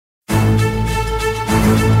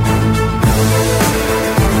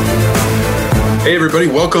Hey everybody,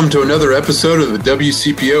 welcome to another episode of the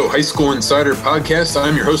WCPO High School Insider Podcast.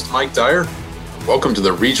 I'm your host, Mike Dyer. Welcome to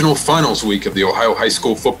the regional finals week of the Ohio high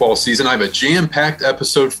school football season. I have a jam-packed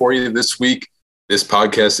episode for you this week. This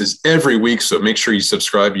podcast is every week, so make sure you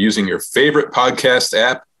subscribe using your favorite podcast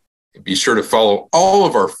app. And be sure to follow all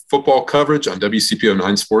of our football coverage on WCPO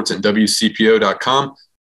 9 Sports and WCPO.com.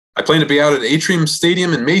 I plan to be out at Atrium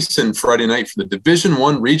Stadium in Mason Friday night for the Division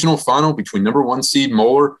I regional final between number 1 seed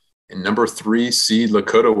Moeller and number 3 seed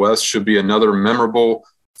Lakota West. Should be another memorable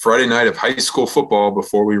Friday night of high school football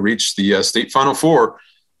before we reach the state Final Four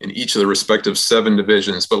in each of the respective 7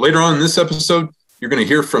 divisions. But later on in this episode, you're going to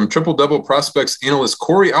hear from Triple Double Prospects analyst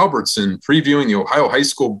Corey Albertson previewing the Ohio high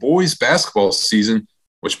school boys basketball season,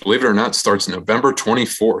 which, believe it or not, starts November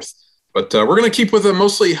 24th. But we're going to keep with a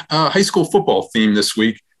mostly high school football theme this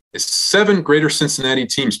week. It's 7 Greater Cincinnati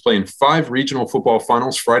teams playing 5 regional football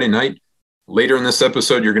finals Friday night. Later in this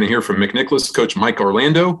episode, you're going to hear from McNicholas coach Mike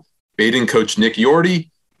Orlando, Baden coach Nick Yorty,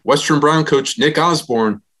 Western Brown coach Nick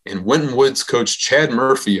Osborne, and Winton Woods coach Chad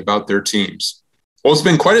Murphy about their teams. Well, it's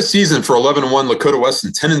been quite a season for 11-1 Lakota West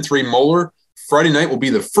and 10-3 Moeller. Friday night will be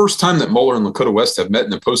the first time that Moeller and Lakota West have met in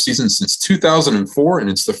the postseason since 2004, and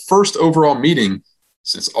it's the first overall meeting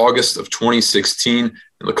since August of 2016.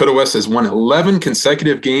 And Lakota West has won 11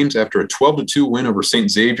 consecutive games after a 12-2 win over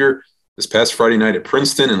St. Xavier this past Friday night at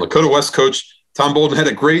Princeton. And Lakota West coach Tom Bolden had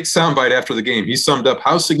a great soundbite after the game. He summed up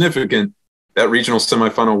how significant that regional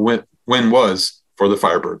semifinal win was for the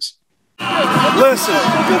Firebirds. Listen,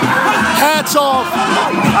 hats off.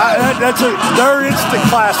 They're instant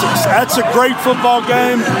classics. That's a great football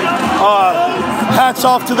game. Hats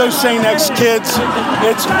off to those St. X kids.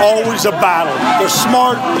 It's always a battle. They're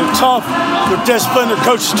smart, they're tough, they're disciplined, their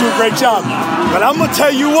coaches do a great job. But I'm going to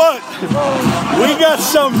tell you what, we got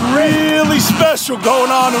something really special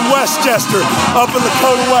going on in Westchester up in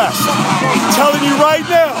Lakota West. I'm telling you right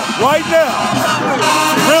now,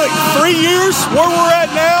 really, 3 years where we're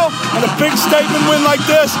at now, and a big statement win like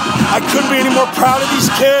this, I couldn't be any more proud of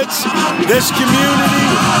these kids, this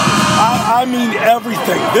community. I mean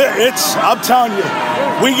everything. I'm telling you,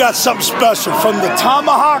 we got something special from the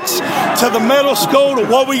Tomahawks to the middle school to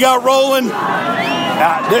what we got rolling.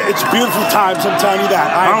 It's beautiful times, I'm telling you that.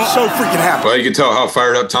 I'm so freaking happy. Well, you can tell how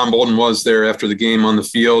fired up Tom Bolden was there after the game on the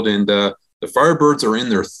field. And the Firebirds are in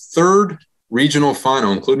their 3rd regional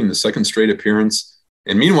final, including the 2nd straight appearance.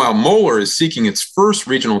 And meanwhile, Moeller is seeking its first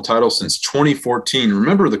regional title since 2014.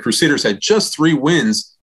 Remember, the Crusaders had just 3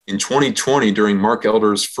 wins in 2020 during Mark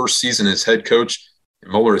Elder's first season as head coach.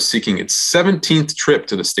 And Moeller is seeking its 17th trip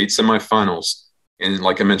to the state semifinals. And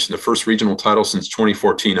like I mentioned, the first regional title since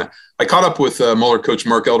 2014. I caught up with Moeller coach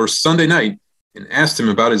Mark Elder Sunday night and asked him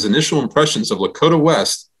about his initial impressions of Lakota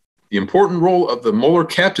West, the important role of the Moeller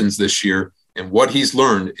captains this year, and what he's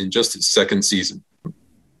learned in just his 2nd season.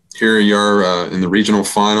 Here you are in the regional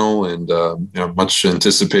final, and much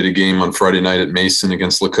anticipated game on Friday night at Mason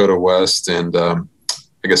against Lakota West. And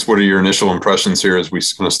I guess what are your initial impressions here as we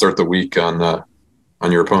kind of start the week on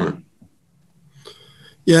your opponent?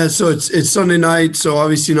 Yeah, so it's Sunday night, so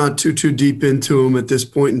obviously not too deep into them at this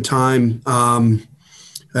point in time.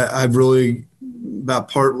 I've really about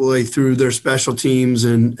partway through their special teams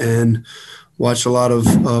and watched a lot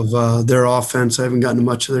of their offense. I haven't gotten to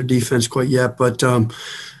much of their defense quite yet, but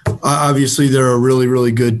obviously they're a really,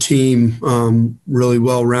 really good team, really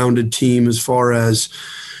well-rounded team as far as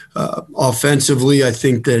offensively. I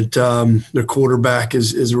think that their quarterback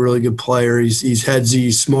is a really good player. He's headsy,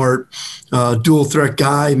 he's smart, dual threat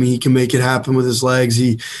guy. I mean, he can make it happen with his legs.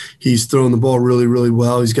 He's throwing the ball really, really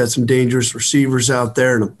well. He's got some dangerous receivers out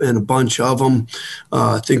there and a bunch of them.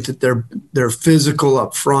 I think that they're physical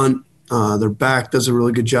up front. Their back does a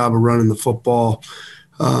really good job of running the football.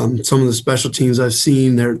 Some of the special teams I've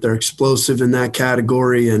seen, they're explosive in that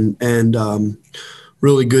category and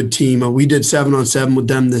really good team. We did 7-on-7 with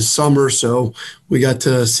them this summer, so we got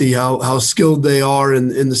to see how skilled they are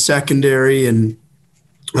in the secondary, and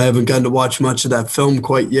I haven't gotten to watch much of that film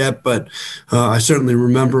quite yet, but I certainly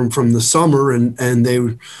remember them from the summer, and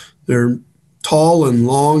they're tall and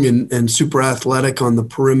long and super athletic on the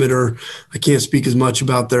perimeter. I can't speak as much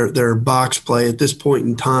about their box play at this point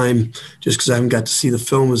in time just because I haven't got to see the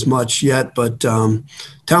film as much yet, but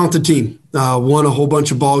talented team. Won a whole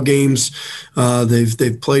bunch of ball games.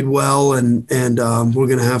 They've played well, and we're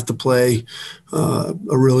going to have to play a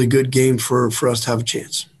really good game for us to have a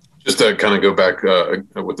chance. Just to kind of go back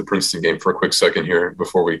with the Princeton game for a quick second here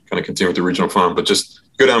before we kind of continue with the regional final, but just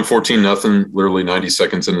go down 14-0, literally 90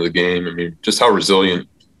 seconds into the game. I mean, just how resilient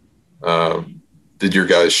did your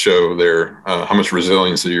guys show there? How much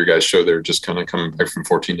resilience did your guys show there just kind of coming back from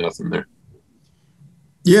 14-0 there?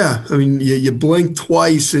 Yeah, I mean, you blink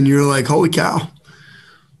twice and you're like, holy cow.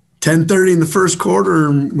 10:30 in the first quarter,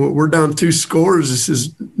 and we're down 2 scores. This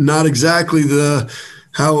is not exactly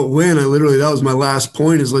how it went. That was my last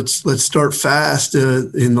point, is let's start fast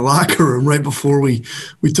in the locker room right before we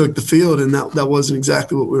took the field, and that wasn't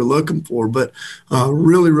exactly what we were looking for. But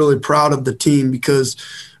really, really proud of the team, because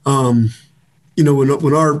when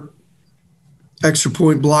our extra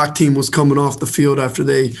point block team was coming off the field after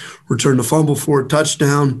they returned a fumble for a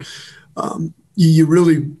touchdown,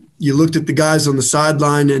 you looked at the guys on the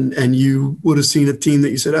sideline, and you would have seen a team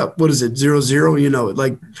that you said, oh, what is it, 0-0?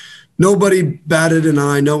 Like nobody batted an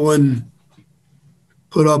eye. No one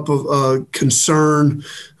put up a concern.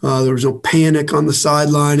 There was no panic on the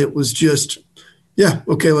sideline. It was just, yeah,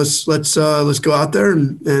 okay, let's go out there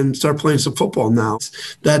and start playing some football now.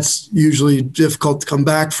 That's usually difficult to come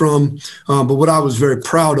back from. But what I was very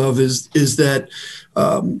proud of is that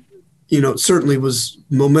certainly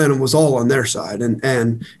momentum was all on their side,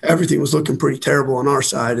 and everything was looking pretty terrible on our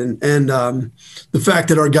side. And the fact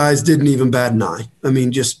that our guys didn't even bat an eye. I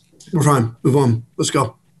mean, just, we're fine, move on, let's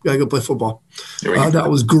go. Got to go play football. That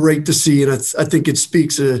was great to see, and I think it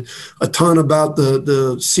speaks a ton about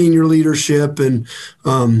the senior leadership and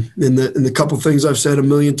the couple things I've said a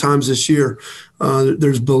million times this year.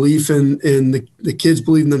 There's belief in the kids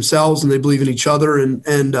believe in themselves, and they believe in each other,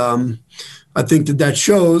 and I think that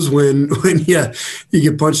shows when you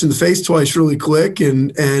get punched in the face twice really quick,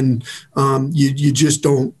 and you just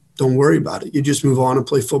don't worry about it. You just move on and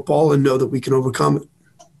play football and know that we can overcome it.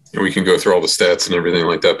 And we can go through all the stats and everything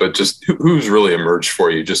like that, but just who's really emerged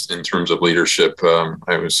for you just in terms of leadership? I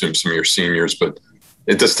would assume some of your seniors, but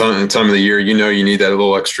at this time of the year, you need that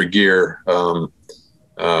little extra gear. Who,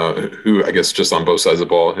 I guess, just on both sides of the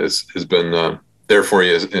ball has been there for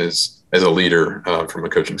you as a leader from a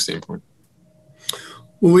coaching standpoint?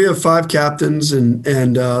 Well, we have 5 captains, and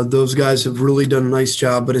those guys have really done a nice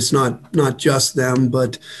job. But it's not just them,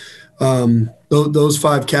 but those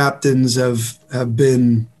 5 captains have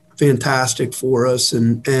been fantastic for us,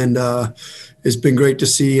 and it's been great to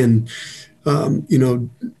see. And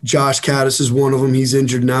Josh Caddis is one of them. He's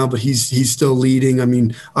injured now, but he's still leading. I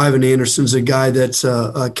mean, Ivan Anderson's a guy that's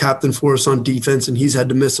a captain for us on defense, and he's had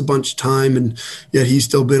to miss a bunch of time, and yet he's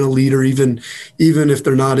still been a leader, even if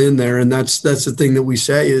they're not in there. And that's the thing that we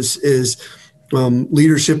say is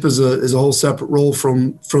leadership is a whole separate role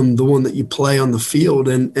from the one that you play on the field,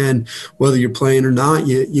 and whether you're playing or not,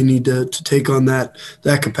 you need to take on that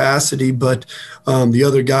capacity. But the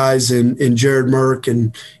other guys in Jared Merck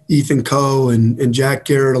and Ethan Coe and Jack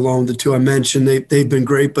Garrett, along with the 2 I mentioned, they've been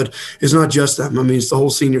great. But it's not just them. I mean, it's the whole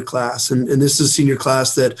senior class, and this is a senior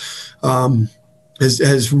class that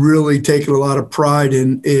has really taken a lot of pride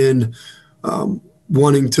in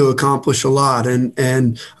wanting to accomplish a lot.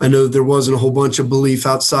 And I know there wasn't a whole bunch of belief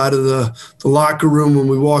outside of the locker room when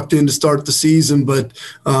we walked in to start the season, but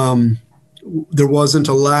there wasn't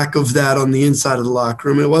a lack of that on the inside of the locker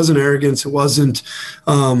room. It wasn't arrogance. It wasn't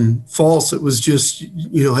false. It was just,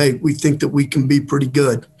 hey, we think that we can be pretty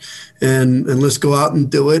good, and let's go out and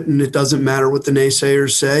do it. And it doesn't matter what the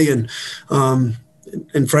naysayers say.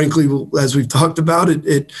 And frankly, as we've talked about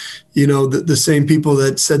it, the same people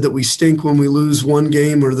that said that we stink when we lose one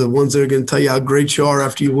game are the ones that are going to tell you how great you are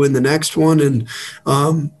after you win the next one. And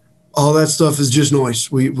all that stuff is just noise.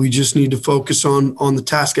 We just need to focus on the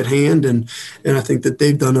task at hand. And I think that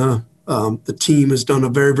they've done the team has done a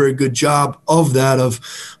very, very good job of that, of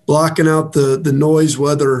blocking out the noise,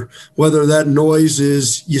 whether that noise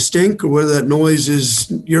is you stink or whether that noise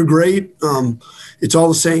is you're great. It's all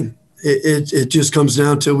the same. It just comes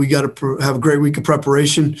down to we got to have a great week of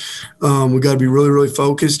preparation. We got to be really, really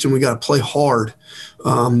focused, and we got to play hard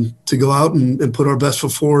to go out and put our best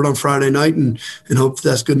foot forward on Friday night and hope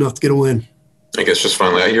that's good enough to get a win. I guess just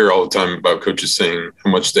finally, I hear all the time about coaches saying how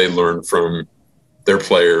much they learn from their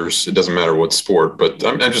players. It doesn't matter what sport, but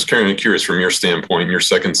I'm just curious from your standpoint, your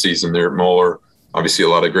second season there at Moeller, obviously a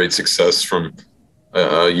lot of great success from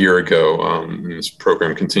a year ago. This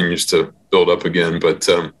program continues to build up again, but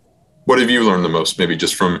what have you learned the most, maybe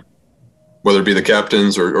just from whether it be the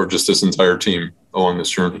captains or just this entire team along this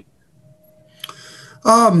journey?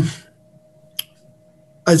 I'd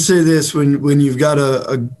say this, when you've got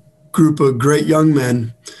a group of great young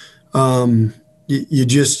men,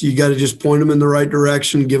 you got to just point them in the right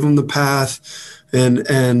direction, give them the path,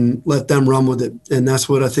 and let them run with it. And that's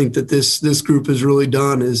what I think that this group has really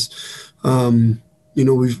done is,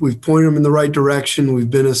 we've pointed them in the right direction. We've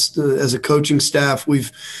been as a coaching staff,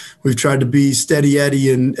 we've tried to be steady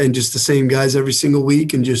Eddie and just the same guys every single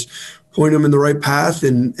week and just point them in the right path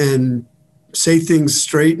and say things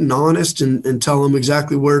straight and honest and tell them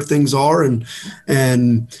exactly where things are. And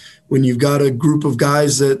when you've got a group of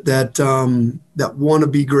guys that want to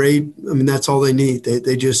be great, I mean, that's all they need.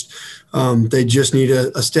 They just need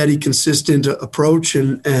a steady, consistent approach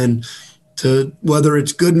and to whether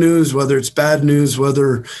it's good news, whether it's bad news,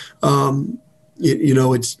 whether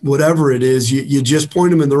it's whatever it is, you just point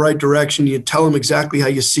them in the right direction. You tell them exactly how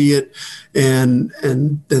you see it, and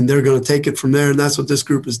then they're going to take it from there. And that's what this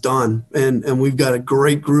group has done. And we've got a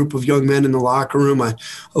great group of young men in the locker room. I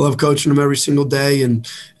love coaching them every single day, and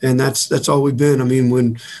that's all we've been. I mean,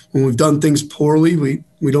 when we've done things poorly,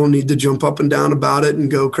 we don't need to jump up and down about it and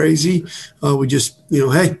go crazy. We just,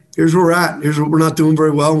 hey, here's where we're at. Here's what we're not doing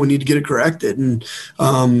very well. We need to get it corrected. And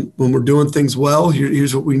when we're doing things well,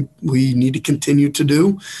 here's what we need to continue to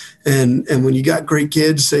do. And when you got great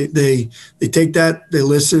kids, they take that, they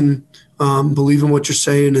listen, believe in what you're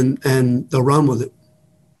saying, and they'll run with it.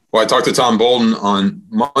 Well, I talked to Tom Bolden on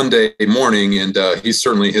Monday morning, and he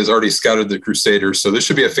certainly has already scouted the Crusaders. So this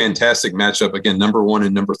should be a fantastic matchup. Again, number 1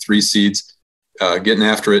 and number 3 seeds getting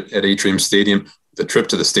after it at Atrium Stadium. The trip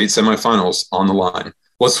to the state semifinals on the line.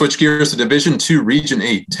 Let's switch gears to Division II, Region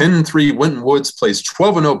 8. 10-3 Winton Woods plays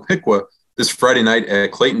 12-0 Piqua this Friday night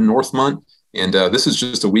at Clayton Northmont. And this is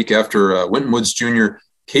just a week after Winton Woods Jr.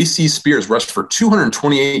 Casey Spears rushed for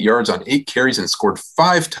 228 yards on 8 carries and scored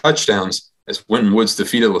 5 touchdowns as Winton Woods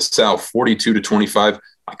defeated LaSalle 42-25.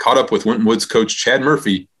 I caught up with Winton Woods coach Chad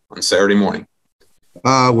Murphy on Saturday morning.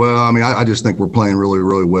 Well, I mean, I just think we're playing really,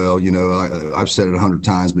 really well. I've said it 100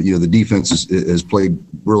 times, but, the defense has played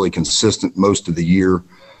really consistent most of the year.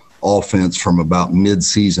 Offense from about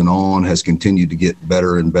mid-season on has continued to get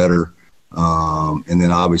better and better. And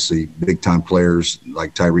then obviously big-time players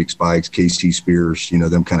like Tyreek Spikes, KC Spears,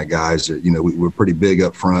 them kind of guys that, we're pretty big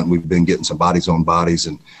up front. We've been getting some bodies on bodies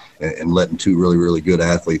and letting 2 really, really good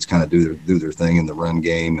athletes kind of do their thing in the run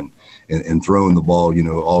game and throwing the ball.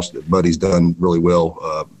 Buddy's done really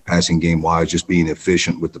well passing game wise, just being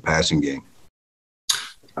efficient with the passing game.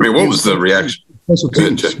 I mean, what was the reaction? Special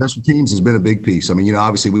teams has been a big piece. I mean,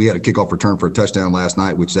 obviously we had a kickoff return for a touchdown last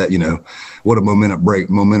night, which that, what a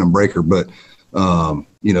momentum breaker. But,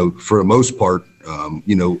 for the most part,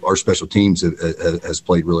 our special teams has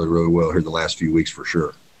played really, really well here the last few weeks for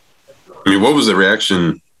sure. I mean, what was the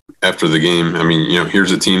reaction after the game? I mean,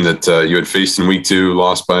 here's a team that you had faced in week 2,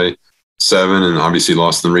 lost by 7, and obviously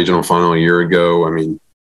lost in the regional final a year ago. I mean,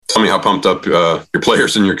 tell me how pumped up your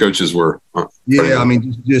players and your coaches were. Yeah, I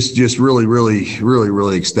mean, just really, really, really,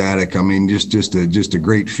 really ecstatic. I mean, just a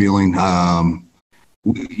great feeling.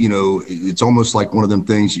 It's almost like one of them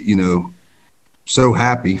things, so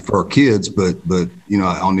happy for our kids, but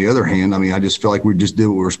on the other hand, I mean, I just feel like we just did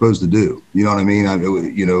what we were supposed to do. You know what I mean?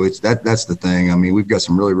 It's that's the thing. I mean, we've got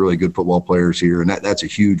some really, really good football players here, and that's a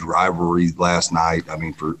huge rivalry last night. I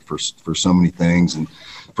mean, for so many things and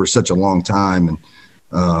for such a long time. And,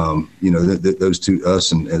 those two,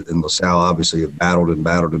 us and LaSalle, obviously have battled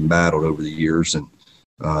over the years. And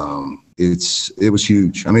it was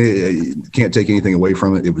huge. I mean, can't take anything away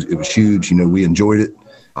from it. It was huge. We enjoyed it.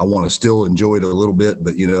 I want to still enjoy it a little bit,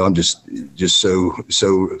 but I'm just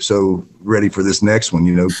so ready for this next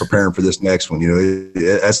one. Preparing for this next one.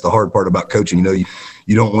 That's the hard part about coaching.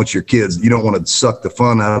 You don't want your kids. You don't want to suck the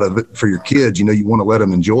fun out of it for your kids. You want to let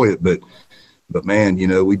them enjoy it, but man,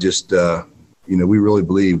 we just we really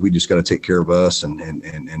believe we just got to take care of us and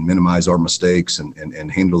minimize our mistakes and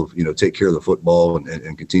handle take care of the football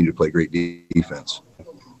and continue to play great defense.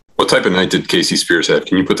 What type of night did Casey Spears have?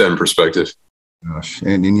 Can you put that in perspective? Gosh,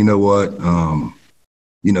 and you know what?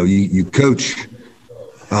 You coach.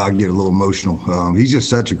 I get a little emotional. He's just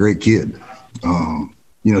such a great kid.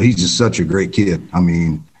 He's just such a great kid. I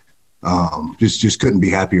mean, just couldn't be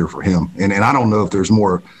happier for him. And I don't know if there's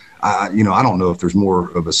more. I don't know if there's more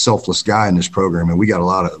of a selfless guy in this program. And we got a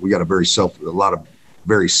lot of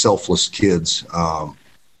very selfless kids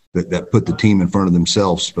that put the team in front of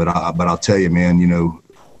themselves. But I'll tell you, man,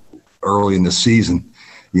 early in the season,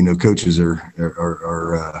 coaches are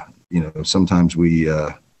sometimes we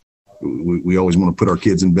always want to put our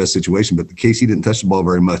kids in the best situation, but Casey didn't touch the ball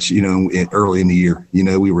very much, early in the year.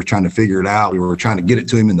 We were trying to figure it out. We were trying to get it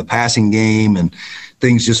to him in the passing game, and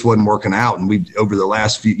things just wasn't working out. And over the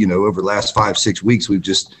last 5-6 weeks,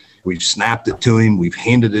 we've snapped it to him. We've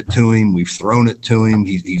handed it to him. We've thrown it to him.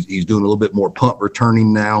 He's doing a little bit more punt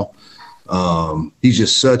returning now. He's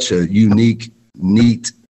just such a unique,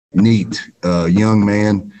 neat young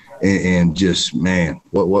man, and just, man,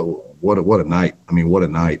 what a night. I mean, what a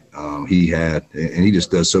night he had, and he just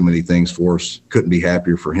does so many things for us. Couldn't be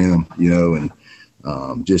happier for him, and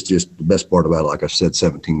just the best part about it, like I've said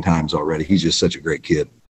 17 times already, he's just such a great kid.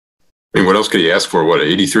 I mean, what else could you ask for? What, an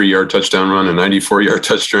 83-yard touchdown run, a 94-yard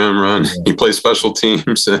touchdown run? Yeah. He plays special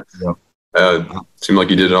teams. Yeah. Seemed like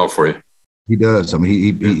he did it all for you. He does. I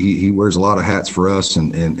mean, he wears a lot of hats for us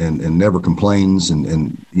and never complains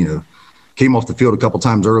and came off the field a couple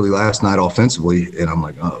times early last night offensively, and I'm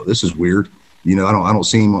like, oh, this is weird. I don't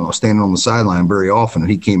see him standing on the sideline very often,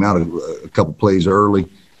 and he came out a couple plays early.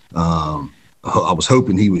 I was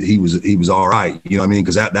hoping he was all right,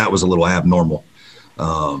 because that was a little abnormal.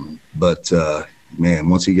 But man,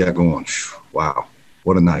 once he got going, wow,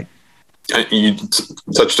 what a night. You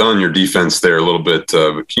touched on your defense there a little bit.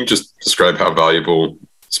 But can you just describe how valuable,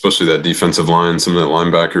 especially that defensive line, some of the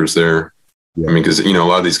linebackers there? Yeah. I mean, because, a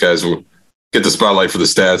lot of these guys will get the spotlight for the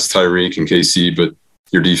stats, Tyreek and KC, but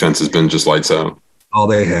your defense has been just lights out. Oh,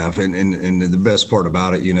 they have. And the best part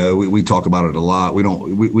about it, we talk about it a lot.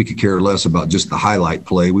 We could care less about just the highlight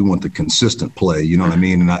play. We want the consistent play, you know what I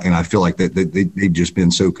mean? And I feel like they've just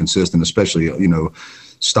been so consistent, especially,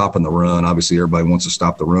 stopping the run. Obviously, everybody wants to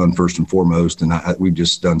stop the run first and foremost. And we've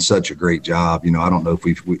just done such a great job. I don't know if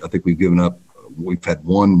I think we've given up. We've had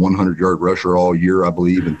one 100-yard rusher all year, I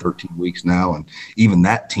believe, in 13 weeks now. And even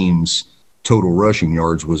that team's total rushing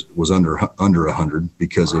yards was under 100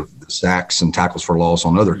 because of the sacks and tackles for loss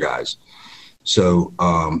on other guys. So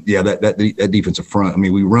that defensive front. I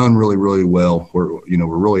mean, we run really, really well. We're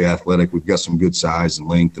really athletic. We've got some good size and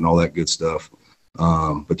length and all that good stuff.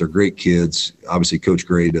 But they're great kids. Obviously, Coach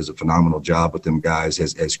Gray does a phenomenal job with them guys.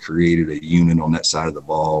 Has created a unit on that side of the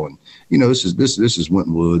ball, and this is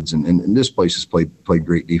Winton Woods, and this place has played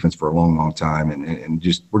great defense for a long, long time, and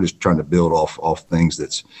we're just trying to build off things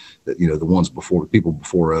that the ones before, people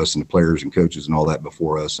before us, and the players and coaches and all that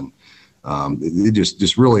before us, and it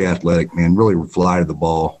just really athletic, man. Really fly to the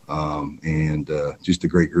ball, and just a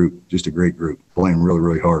great group, playing really,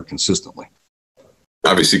 really hard consistently.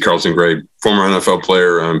 Obviously, Carlton Gray, former NFL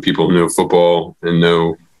player, people who know football and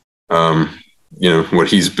know, what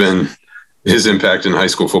he's been, his impact in high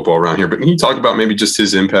school football around here. But can you talk about maybe just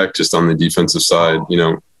his impact just on the defensive side,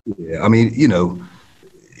 Yeah, I mean,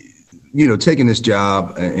 taking this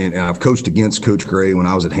job, and I've coached against Coach Gray when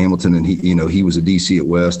I was at Hamilton, and he was a DC at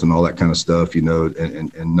West and all that kind of stuff, and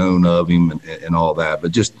known of him and all that.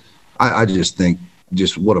 But I just think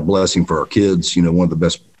just what a blessing for our kids, one of the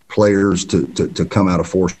best players to come out of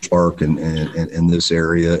Forest Park and in this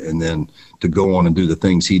area, and then to go on and do the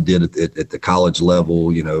things he did at the college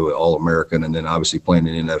level, All-American, and then obviously playing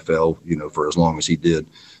in the NFL, for as long as he did,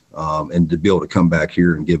 and to be able to come back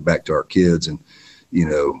here and give back to our kids. And,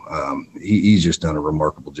 he's just done a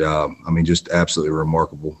remarkable job. I mean, just absolutely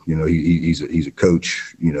remarkable. He's a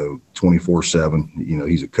coach, 24/7,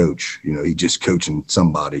 he's a coach, he's just coaching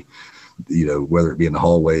somebody. Whether it be in the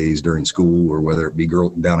hallways during school or whether it be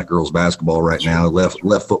down at girls basketball right now. Left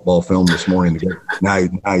football film this morning. Now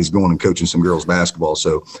he's going and coaching some girls basketball.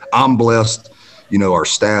 So I'm blessed. Our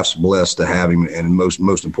staff's blessed to have him, and most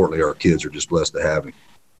importantly, our kids are just blessed to have him.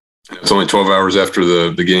 It's only 12 hours after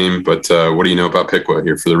the game, but what do you know about Piqua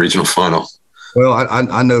here for the regional final? Well,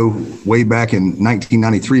 I know way back in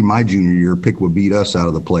 1993, my junior year, Piqua beat us out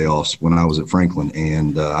of the playoffs when I was at Franklin,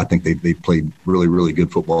 and I think they played really, really good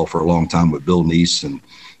football for a long time with Bill Neese, and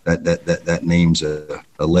that name's a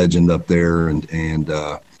legend up there, and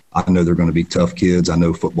I know they're going to be tough kids. I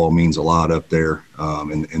know football means a lot up there,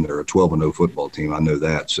 and they're a 12-0 football team. I know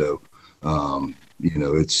that, so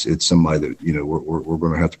it's somebody that we're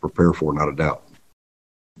going to have to prepare for, not a doubt.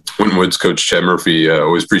 Winton Woods coach Chad Murphy,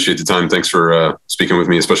 always appreciate the time. Thanks for speaking with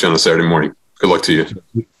me, especially on a Saturday morning. Good luck to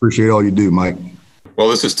you. Appreciate all you do, Mike. Well,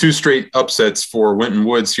 this is 2 straight upsets for Winton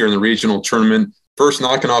Woods here in the regional tournament. First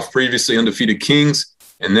knocking off previously undefeated Kings,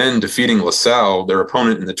 and then defeating LaSalle, their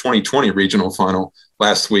opponent in the 2020 regional final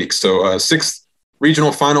last week. So 6th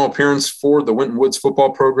regional final appearance for the Winton Woods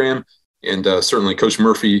football program, and certainly Coach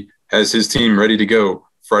Murphy has his team ready to go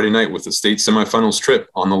Friday night with the state semifinals trip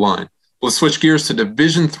on the line. Let's switch gears to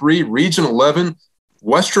Division III, Region 11.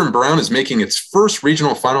 Western Brown is making its first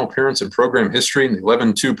regional final appearance in program history, and the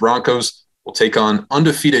 11-2 Broncos will take on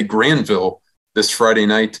undefeated Granville this Friday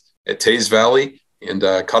night at Tays Valley. And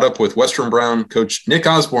caught up with Western Brown coach Nick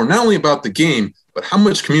Osborne, not only about the game, but how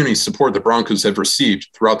much community support the Broncos have received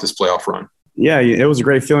throughout this playoff run. Yeah, it was a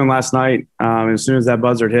great feeling last night. As soon as that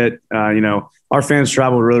buzzer hit, our fans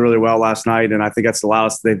traveled really, really well last night, and I think that's the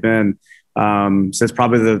loudest they've been since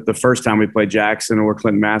probably the first time we played Jackson or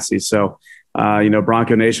Clinton Massey. So,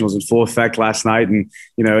 Bronco Nation was in full effect last night, and,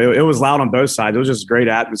 it was loud on both sides. It was just a great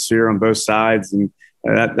atmosphere on both sides, and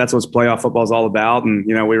that's what playoff football is all about. And,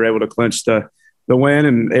 we were able to clinch the win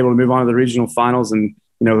and able to move on to the regional finals. And,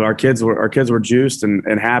 our kids were juiced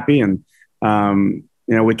and happy. And,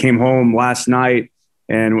 we came home last night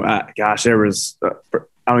And gosh, there was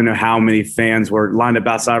I don't know how many fans were lined up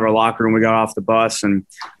outside of our locker room when we got off the bus. And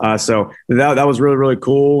so that was really, really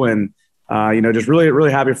cool. And, just really,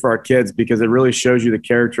 really happy for our kids because it really shows you the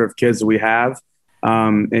character of kids that we have.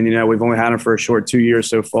 And, we've only had them for a short 2 years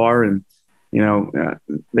so far. And,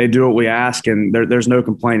 they do what we ask and there's no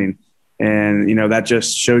complaining. And, that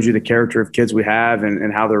just shows you the character of kids we have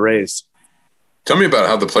and how they're raised. Tell me about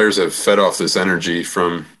how the players have fed off this energy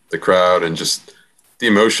from the crowd and just the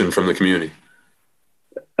emotion from the community.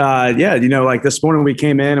 Like this morning we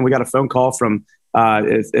came in and we got a phone call from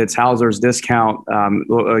it's Hauser's Discount,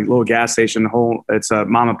 little gas station. It's a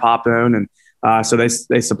mom and pop owned, and so they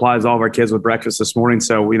supplied all of our kids with breakfast this morning.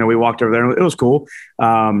 So we walked over there and it was cool.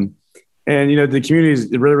 And the community is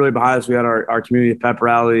really, really behind us. We had our community pep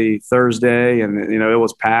rally Thursday, and it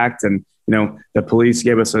was packed. And the police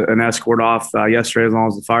gave us an escort off yesterday, as long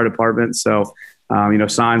as the fire department. So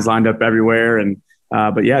signs lined up everywhere and.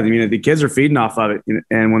 But yeah, the kids are feeding off of it,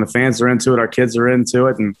 and when the fans are into it, our kids are into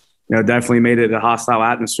it, and definitely made it a hostile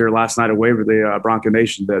atmosphere last night at Waverly. Bronco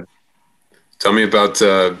Nation did. Tell me about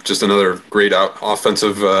just another great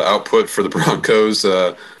offensive output for the Broncos,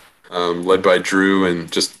 led by Drew, and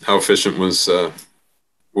just how efficient was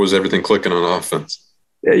everything clicking on offense?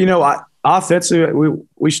 Yeah, offensively,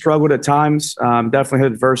 we struggled at times. Definitely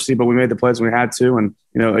hit adversity, but we made the plays when we had to. And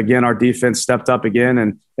again, our defense stepped up again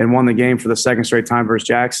and won the game for the second straight time versus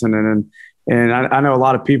Jackson. And I know a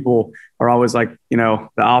lot of people are always like, the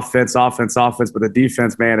offense, but the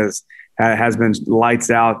defense, man, has been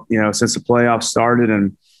lights out, since the playoffs started.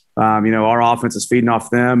 And our offense is feeding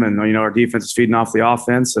off them, and our defense is feeding off the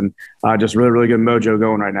offense, and just really, really good mojo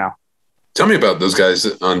going right now. Tell me about those guys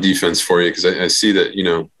on defense for you, because I see that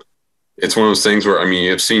it's one of those things where,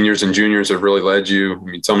 you have seniors and juniors that have really led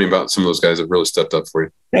you. Tell me about some of those guys that really stepped up for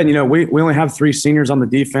you. Yeah, and, we only have 3 seniors on the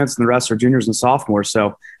defense, and the rest are juniors and sophomores.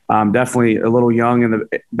 So definitely a little young in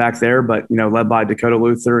the back there, but, led by Dakota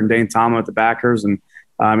Luther and Dane Tomlin at the backers, and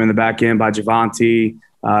in the back end by Javonte,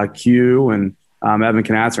 Q, and Evan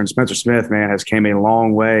Knatzer. And Spencer Smith, man, has came a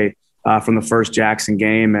long way from the first Jackson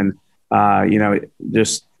game. And,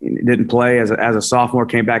 just didn't play as a sophomore,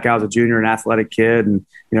 came back out as a junior, an athletic kid. And,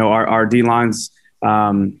 our D-lines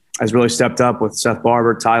has really stepped up with Seth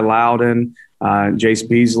Barber, Ty Loudon, Jace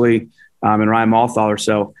Beasley, and Ryan Malthaler.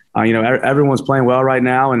 So, everyone's playing well right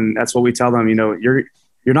now, and that's what we tell them. You're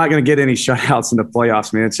not going to get any shutouts in the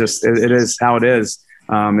playoffs, man. It's just it is how it is.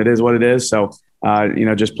 It is what it is. So,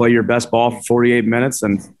 just play your best ball for 48 minutes.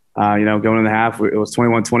 And, going in the half, it was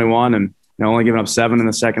 21-21, and only giving up 7 in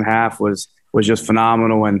the second half was just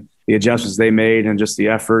phenomenal. And the adjustments they made and just the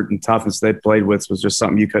effort and toughness they played with was just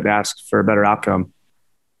something you couldn't ask for a better outcome.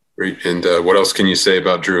 Great. And what else can you say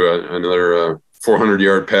about Drew? Another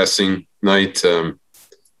 400-yard passing night.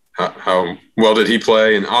 How well did he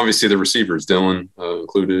play? And obviously the receivers, Dylan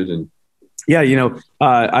included. And yeah,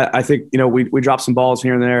 I think we dropped some balls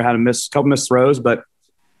here and there, had a couple missed throws, but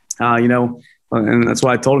and that's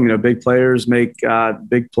why I told him, big players make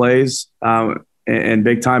big plays and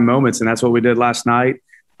big time moments, and that's what we did last night.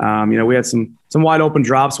 We had some wide open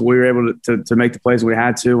drops, but we were able to make the plays we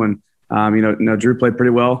had to, and Drew played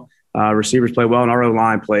pretty well. Receivers played well, and our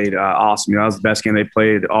O-line played awesome. That was the best game they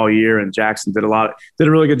played all year, and Jackson did a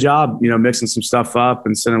really good job, mixing some stuff up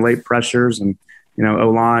and sending late pressures, and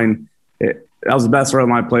O-line. That was the best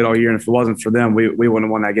O-line played all year, and if it wasn't for them, we wouldn't have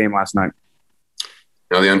won that game last night.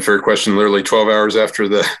 Now the unfair question, literally 12 hours after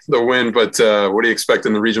the win, but what do you expect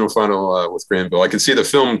in the regional final with Granville? I can see the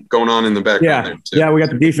film going on in the background there too. Yeah, we got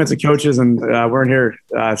the defensive coaches, and we're in here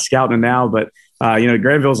scouting it now. But,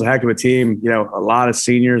 Granville's a heck of a team, a lot of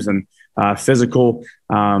seniors and physical,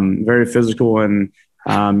 very physical. And,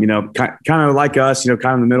 kind of like us, kind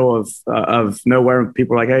of in the middle of nowhere.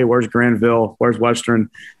 People are like, hey, where's Granville? Where's Western?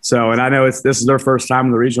 So, and I know this is their first time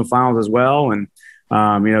in the regional finals as well. And,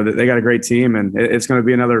 they got a great team, and it's going to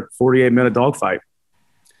be another 48-minute dogfight.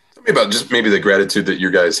 Tell me about just maybe the gratitude that you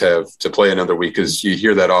guys have to play another week, because you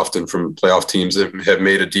hear that often from playoff teams that have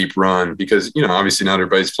made a deep run because, obviously not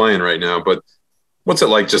everybody's playing right now. But what's it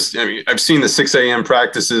like? I've seen the 6 a.m.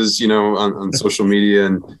 practices, on social media,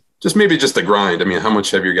 and just the grind. How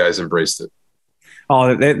much have your guys embraced it?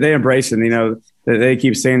 Oh, they embrace it. They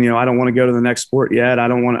keep saying, I don't want to go to the next sport yet. I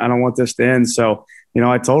don't want this to end. So,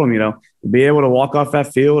 I told them, be able to walk off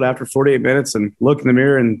that field after 48 minutes and look in the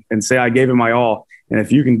mirror and say, I gave it my all. And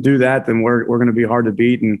if you can do that, then we're going to be hard to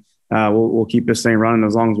beat, and we'll keep this thing running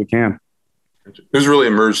as long as we can. Who's really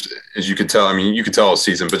emerged, as you could tell? You could tell all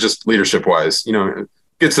season, but just leadership wise, it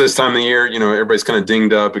gets to this time of the year, everybody's kind of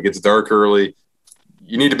dinged up. It gets dark early.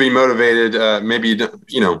 You need to be motivated. Maybe,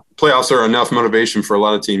 playoffs are enough motivation for a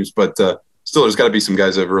lot of teams, but still, there's got to be some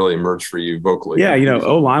guys that have really emerged for you vocally. Yeah,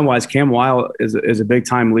 O-line wise, Cam Weil is a big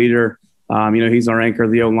time leader. He's our anchor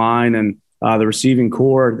of the O-line, and the receiving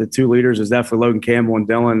core, the two leaders is definitely Logan Campbell and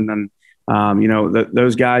Dylan. And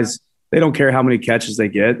those guys, they don't care how many catches they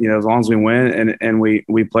get, as long as we win and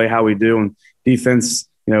we play how we do. And defense,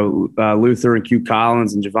 Luther and Q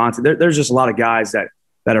Collins and Javante, there's just a lot of guys that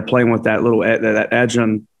are playing with that little that edge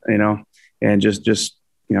on, and just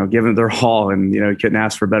giving it their all. And, you couldn't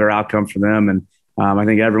ask for a better outcome for them. And I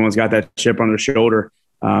think everyone's got that chip on their shoulder.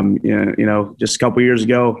 Just a couple of years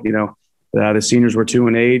ago, the seniors were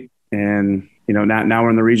 2-8, and, now we're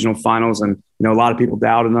in the regional finals, and, a lot of people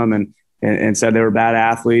doubted them and said they were bad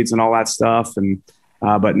athletes and all that stuff. And,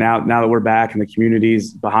 but now that we're back and the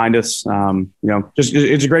community's behind us,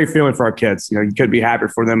 it's a great feeling for our kids. You couldn't be happier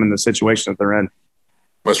for them in the situation that they're in.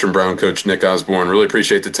 Western Brown coach Nick Osborne, really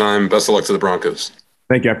appreciate the time. Best of luck to the Broncos.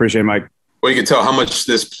 Thank you. I appreciate it, Mike. Well, you can tell how much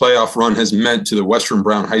this playoff run has meant to the Western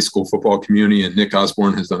Brown High School football community, and Nick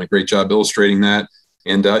Osborne has done a great job illustrating that.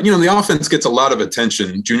 And, the offense gets a lot of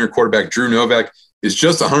attention. Junior quarterback Drew Novak is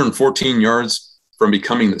just 114 yards from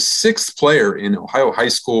becoming the 6th player in Ohio High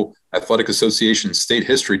School Athletic Association state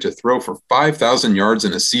history to throw for 5,000 yards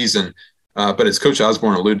in a season. But as Coach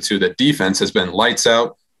Osborne alluded to, the defense has been lights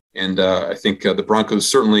out. And I think the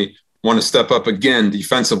Broncos certainly want to step up again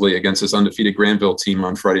defensively against this undefeated Granville team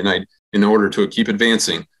on Friday night in order to keep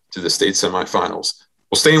advancing to the state semifinals.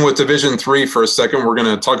 Well, staying with Division III for a second, we're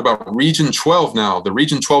going to talk about Region 12 now. The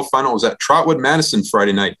Region 12 final is at Trotwood Madison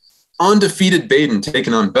Friday night. Undefeated Baden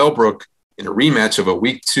taking on Bellbrook in a rematch of a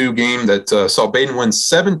Week 2 game that saw Baden win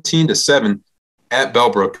 17-7 at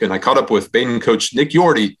Bellbrook. And I caught up with Baden coach Nick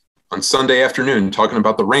Yorty on Sunday afternoon talking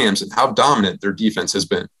about the Rams and how dominant their defense has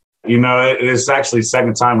been. It's actually the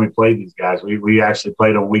second time we played these guys. We actually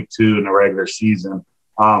played on Week 2 in the regular season.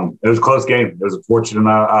 It was a close game. It was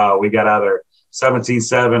unfortunate. We got out of there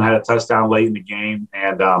 17-7, had a touchdown late in the game.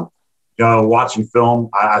 And, watching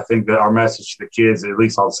film, I think that our message to the kids, at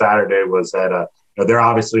least on Saturday, was that, they're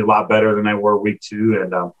obviously a lot better than they were Week 2.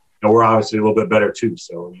 And, we're obviously a little bit better too.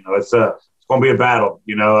 So, it's going to be a battle.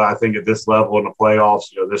 I think at this level in the playoffs,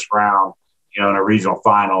 this round, in a regional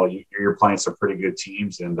final, you're playing some pretty good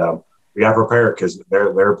teams, and we got to prepare because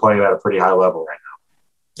they're playing at a pretty high level right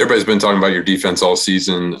now. Everybody's been talking about your defense all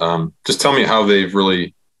season. Just tell me how they've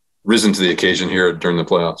really risen to the occasion here during the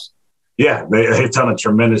playoffs. Yeah, they've done a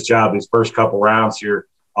tremendous job these first couple rounds here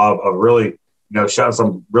of really, shutting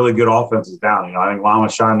some really good offenses down. I think Lama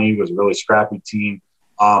Shawnee was a really scrappy team,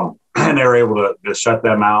 and they were able to shut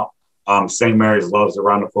them out. St. Mary's loves to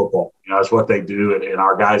run the football. That's what they do. And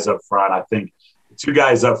our guys up front, I think the two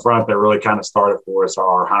guys up front that really kind of started for us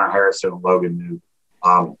are Hunter Harrison and Logan New.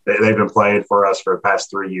 They've been playing for us for the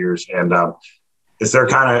past 3 years. And it's their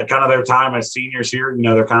kind of their time as seniors here.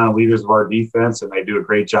 They're kind of leaders of our defense, and they do a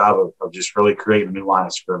great job of just really creating a new line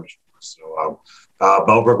of scrimmage for us. So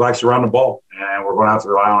Bellbrook likes to run the ball, and we're going to have to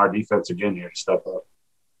rely on our defense again here to step up.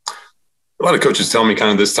 A lot of coaches tell me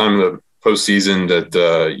kind of this time of the postseason that,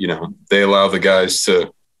 they allow the guys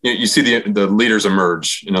to, you see the leaders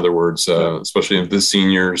emerge, in other words, especially the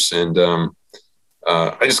seniors. And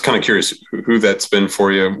I just kind of curious who that's been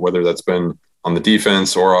for you, whether that's been on the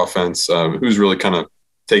defense or offense, who's really kind of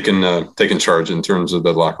taken charge in terms of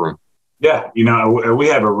the locker room. Yeah. We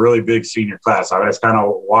have a really big senior class. That's kind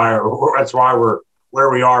of why we're where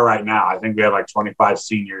we are right now. I think we have like 25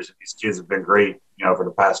 seniors, and these kids have been great, for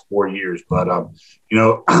the past 4 years. But,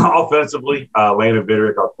 offensively, Landon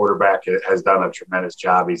Viderick, our quarterback, has done a tremendous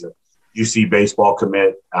job. He's a UC baseball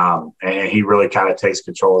commit, and he really kind of takes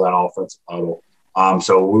control of that offensive huddle.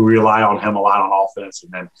 So we rely on him a lot on offense.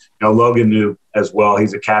 And then, Logan New as well.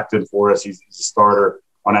 He's a captain for us. He's a starter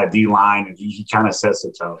on that D-line, and he kind of sets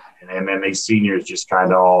the tone. And then these seniors just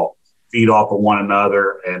kind of all feed off of one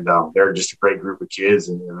another, and they're just a great group of kids,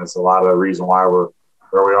 and that's a lot of the reason why we're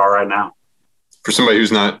where we are right now. For somebody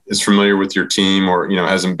who's not as familiar with your team or,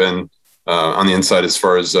 hasn't been on the inside as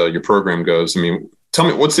far as your program goes, tell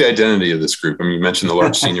me, what's the identity of this group? You mentioned the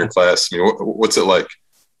large senior class. What's it like?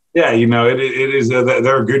 Yeah, it is.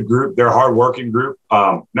 They're a good group. They're a hardworking group.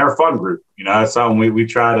 They're a fun group. It's something we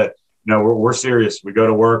try to. We're serious. We go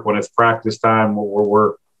to work when it's practice time.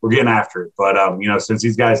 We're getting after it. But since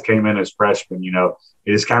these guys came in as freshmen,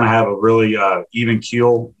 they just kind of have a really even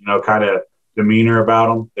keel, kind of demeanor about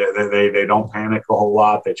them. They don't panic a whole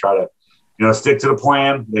lot. They try to, stick to the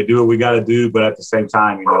plan. They do what we got to do, but at the same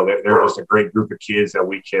time, they're just a great group of kids that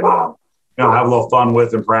we can, have a little fun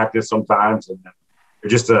with in practice sometimes, and they're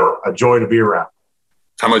just a joy to be around.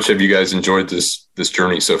 How much have you guys enjoyed this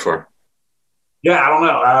journey so far? Yeah, I don't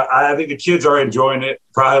know. I think the kids are enjoying it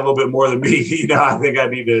probably a little bit more than me. I think I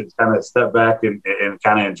need to kind of step back and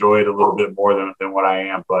kind of enjoy it a little bit more than what I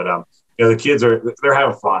am. But, the kids they're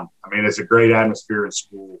having fun. I mean, it's a great atmosphere in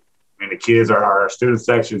school. I mean, the kids our student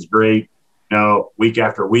section is great. Week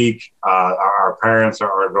after week, our parents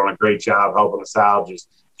are doing a great job helping us out, just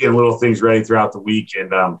getting little things ready throughout the week.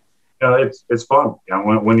 And, it's fun.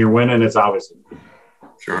 When you're winning, it's obviously.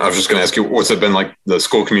 Sure. I was just going to ask you, what's it been like, the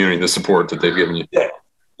school community, the support that they've given you?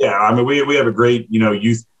 Yeah. I mean, we have a great,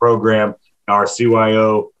 youth program. Our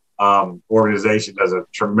CYO organization does a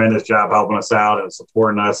tremendous job helping us out and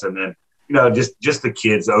supporting us. And then, just the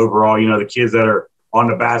kids overall, the kids that are on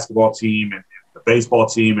the basketball team and the baseball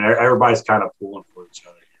team, and everybody's kind of pulling for each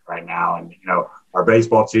other right now. And, our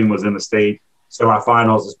baseball team was in the state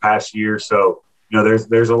semifinals this past year. So,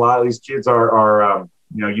 there's a lot of these kids are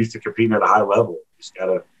used to competing at a high level. Just got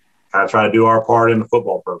to kind of try to do our part in the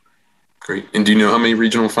football program. Great. And do you know how many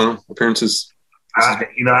regional final appearances? I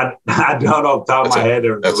don't off the top of my head.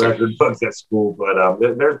 There's the record books at school, but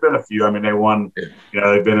there's been a few. I mean, they won.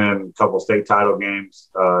 Yeah. They've been in a couple of state title games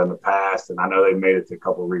in the past, and I know they made it to a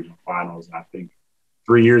couple of regional finals. And I think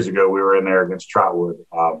 3 years ago we were in there against Trotwood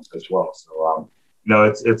as well. So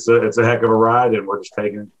it's a heck of a ride, and we're just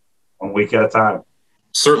taking it 1 week at a time.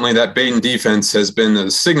 Certainly that Badin defense has been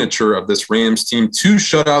the signature of this Rams team. 2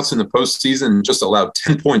 shutouts in the postseason and just allowed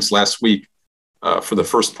 10 points last week for the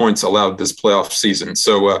first points allowed this playoff season.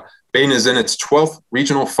 So Badin is in its 12th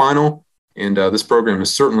regional final, and this program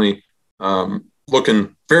is certainly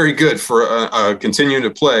looking very good for continuing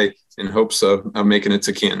to play in hopes of making it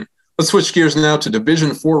to Canton. Let's switch gears now to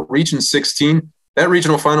Division IV, Region 16. That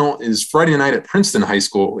regional final is Friday night at Princeton High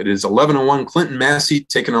School. It is 11-1 Clinton Massey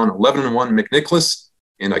taking on 11-1 McNicholas.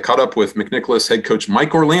 And I caught up with McNicholas head coach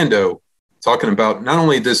Mike Orlando talking about not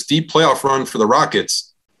only this deep playoff run for the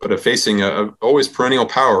Rockets, but facing a always perennial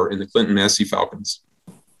power in the Clinton Massey Falcons.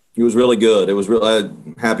 It was really good. It was really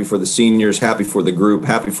happy for the seniors, happy for the group,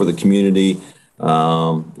 happy for the community. A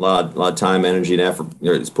lot of time, energy, and effort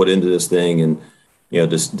is put into this thing, and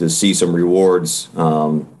to see some rewards,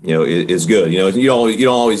 is good. You don't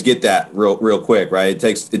always get that real quick, right?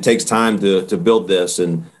 It takes time to build this,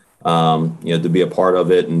 and to be a part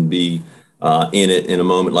of it and be in it in a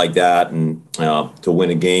moment like that, and to win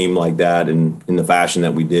a game like that and in the fashion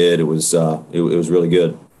that we did, it was really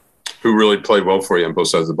good. Who really played well for you on both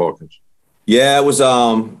sides of the ball, Coach? Yeah, it was.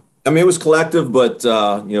 It was collective, but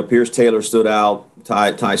Pierce Taylor stood out.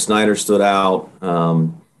 Ty Snyder stood out.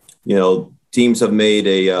 Teams have made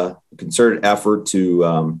a concerted effort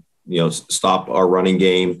to stop our running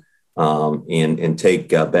game. And take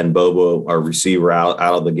Ben Bobo, our receiver, out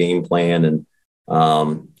of the game plan. And,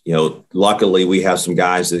 luckily we have some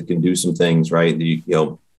guys that can do some things, right?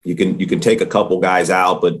 You can take a couple guys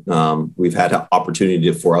out, but we've had an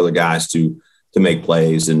opportunity for other guys to make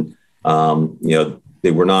plays. And, they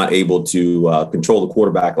were not able to control the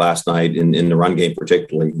quarterback last night in the run game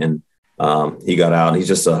particularly. And he got out. He's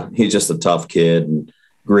just a tough kid, and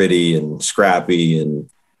gritty and scrappy, and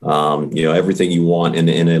everything you want in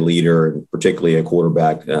a leader, and particularly a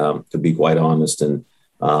quarterback, to be quite honest. And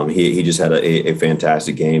he just had a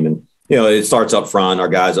fantastic game. And, it starts up front. Our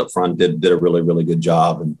guys up front did a really, really good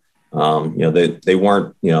job. And, they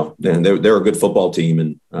weren't, they're a good football team.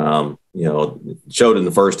 And, showed in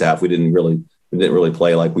the first half. We didn't really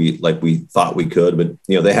play like we thought we could, but,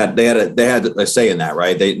 they had a say in that,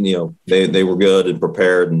 right? They were good and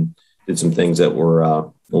prepared and did some things that were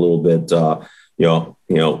a little bit,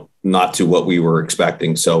 not to what we were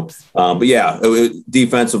expecting. So, but yeah,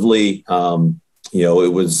 defensively,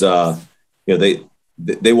 it was,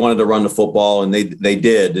 they wanted to run the football, and they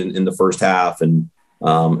did in the first half, and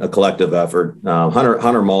a collective effort.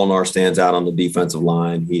 Hunter Molinar stands out on the defensive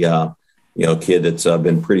line. He, kid that's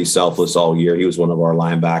been pretty selfless all year. He was one of our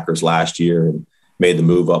linebackers last year and made the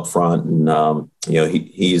move up front. And,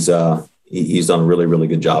 he's done a really, really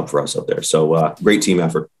good job for us up there. So great team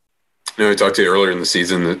effort. I talked to you earlier in the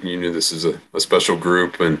season that you knew this is a special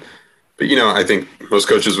group, but I think most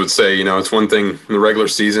coaches would say, it's one thing in the regular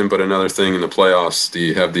season, but another thing in the playoffs. Do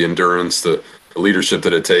you have the endurance, the leadership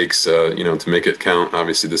that it takes, to make it count?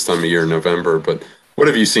 Obviously, this time of year in November. But what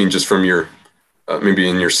have you seen just from your maybe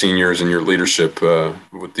in your seniors and your leadership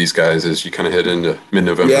with these guys as you kind of head into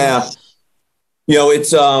mid-November? Yeah,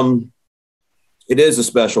 it is a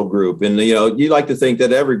special group, and you like to think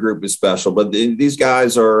that every group is special, but these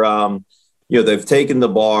guys are, they've taken the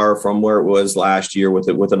bar from where it was last year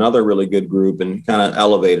with another really good group and kind of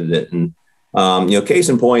elevated it. And Case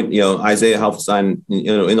in point, Isaiah Helfenstein,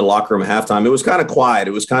 in the locker room at halftime, it was kind of quiet.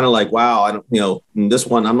 It was kind of like, wow, this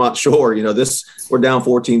one, I'm not sure, we're down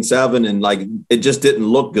 14-7 and like, it just didn't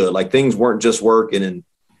look good. Like things weren't just working. And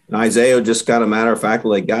Isaiah just kind of matter of fact,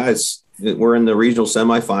 like, guys, we're in the regional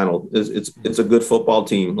semifinal. It's a good football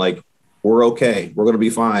team. Like we're okay. We're going to be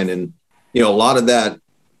fine. And, a lot of that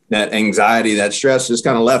anxiety, that stress just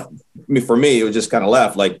kind of left. For me, it was just kind of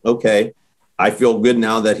left like, okay, I feel good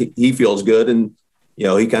now that he feels good. And,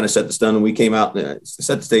 he kind of set the stone and we came out,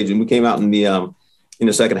 set the stage and we came out in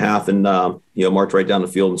the second half and, marched right down the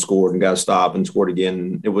field and scored and got a stop and scored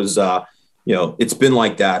again. It was, it's been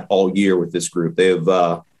like that all year with this group. They have,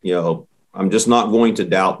 I'm just not going to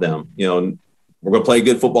doubt them. We're going to play a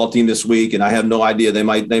good football team this week. And I have no idea. They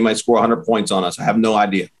might score 100 points on us. I have no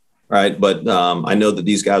idea. Right. But I know that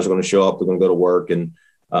these guys are going to show up. They're going to go to work and,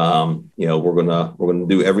 we're going to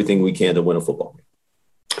do everything we can to win a football game.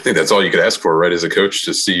 I think that's all you could ask for, right? As a coach,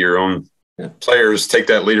 to see your own players take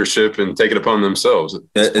that leadership and take it upon themselves.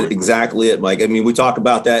 Exactly it, Mike. I mean, we talk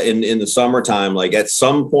about that in the summertime, like at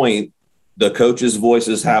some point the coaches'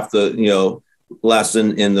 voices have to,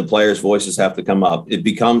 lessen and the players' voices have to come up. It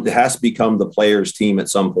has to become the players' team at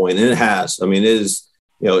some point. And it has. I mean, it is,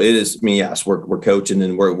 yes, we're coaching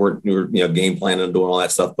and we're game planning and doing all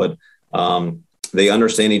that stuff, but they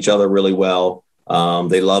understand each other really well.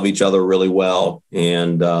 They love each other really well.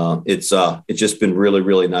 And it's just been really,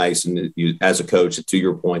 really nice. And you, as a coach, to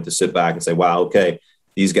your point, to sit back and say, wow, okay,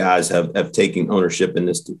 these guys have taken ownership in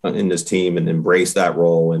this team and embraced that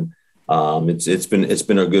role. And it's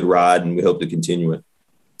been a good ride and we hope to continue it.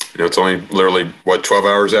 It's only literally 12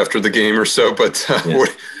 hours after the game or so, but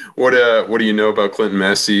what do you know about Clinton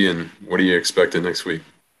Massie and what are you expecting next week?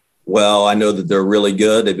 Well, I know that they're really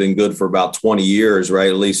good. They've been good for about 20 years, right?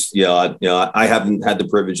 At least, I haven't had the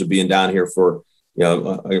privilege of being down here for,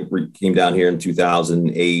 I came down here in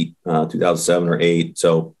 2008, 2007 or 8.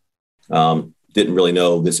 So didn't really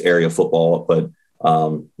know this area of football, but,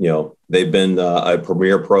 they've been a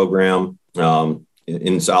premier program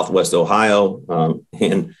in Southwest Ohio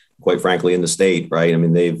and quite frankly in the state, right? I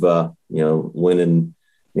mean, they've, winning,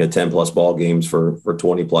 10 plus ball games for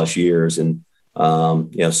 20 plus years. And,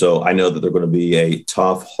 so I know that they're going to be a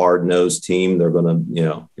tough, hard-nosed team. They're going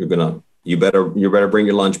to, you better bring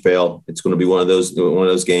your lunch pail. It's going to be one of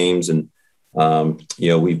those games. And,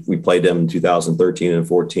 we played them in 2013 and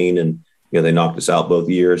 14 and, they knocked us out both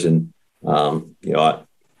years. And,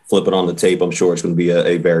 flip it on the tape, I'm sure it's going to be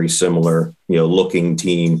a very similar, looking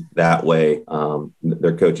team that way.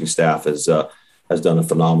 Their coaching staff has done a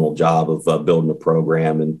phenomenal job of building a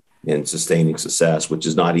program and sustaining success, which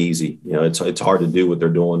is not easy. It's hard to do what they're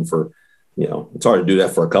doing for, it's hard to do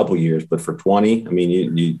that for a couple of years, but for 20, I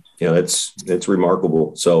mean, it's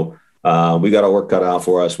remarkable. So we got our work cut out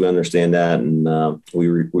for us. We understand that. And we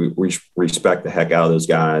respect the heck out of those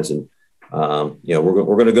guys. And, we're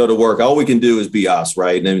going to go to work. All we can do is be us.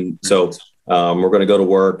 Right. And so we're going to go to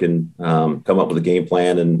work and come up with a game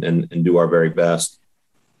plan and do our very best.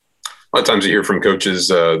 A lot of times you hear from coaches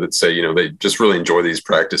that say, they just really enjoy these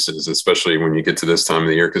practices, especially when you get to this time of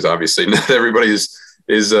the year, because obviously not everybody is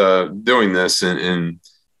doing this. And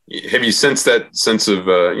have you sensed that sense of,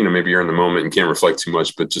 maybe you're in the moment and can't reflect too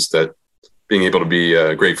much, but just that being able to be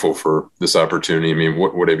grateful for this opportunity? I mean,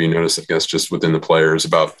 what have you noticed, I guess, just within the players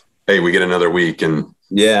about, hey, we get another week and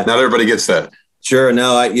not everybody gets that. Sure.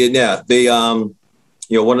 No, they,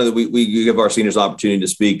 we give our seniors an opportunity to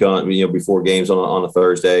speak on, before games on a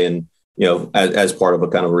Thursday and, as part of a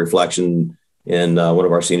kind of a reflection, and one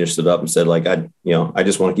of our seniors stood up and said, like, I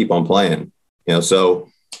just want to keep on playing, so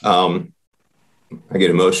I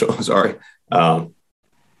get emotional. Sorry.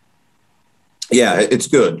 It's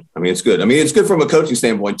good. I mean, it's good. I mean, it's good from a coaching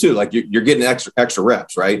standpoint too. Like you're getting extra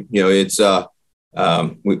reps, right? It's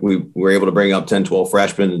we were able to bring up 10, 12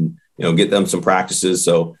 freshmen and, get them some practices.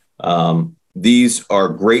 So these are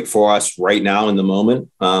great for us right now in the moment,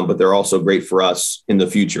 but they're also great for us in the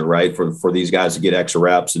future, right? For these guys to get extra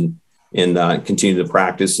reps and continue to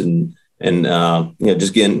practice and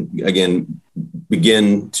just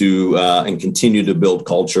begin to and continue to build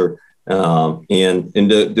culture and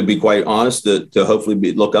to be quite honest, to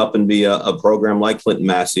hopefully look up and be a program like Clinton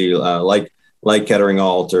Massie, like Kettering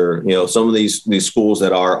Alt, or some of these schools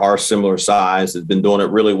that are similar size have been doing it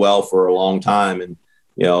really well for a long time. And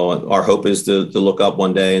our hope is to look up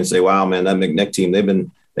one day and say, wow, man, that McNick team, they've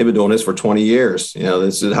been doing this for 20 years.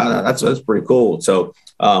 That's pretty cool. So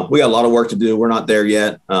we got a lot of work to do. We're not there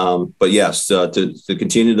yet. But yes, to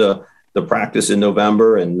continue the practice in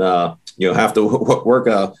November and, have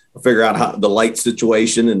to figure out how the light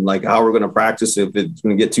situation and like how we're going to practice if it's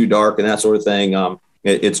going to get too dark and that sort of thing.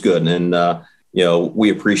 it's good. And, we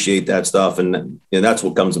appreciate that stuff. And that's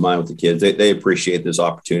what comes to mind with the kids. They appreciate this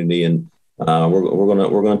opportunity, and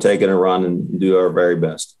we're going to take it and run and do our very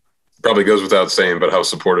best. Probably goes without saying, but how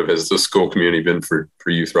supportive has the school community been for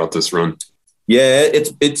you throughout this run? Yeah,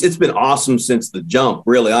 it's been awesome since the jump,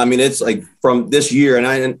 really. I mean, it's like from this year,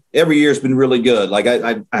 and every year has been really good. Like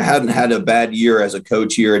I hadn't had a bad year as a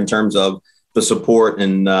coach here in terms of the support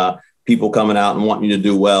and people coming out and wanting to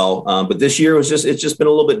do well. But this year it's just been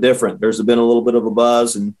a little bit different. There's been a little bit of a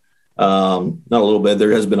buzz, and not a little bit,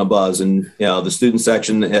 there has been a buzz. And the student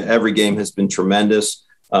section, every game has been tremendous.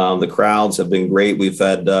 The crowds have been great. We've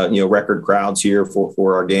had record crowds here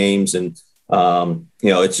for our games, and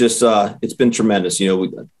it's just it's been tremendous.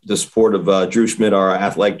 The support of Drew Schmidt, our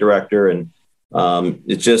athletic director, and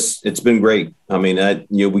it's been great. I mean,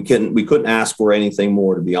 we couldn't ask for anything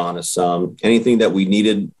more, to be honest. Anything that we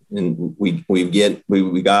needed, and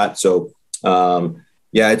we got. So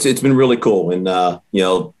it's been really cool. And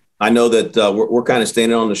I know that we're kind of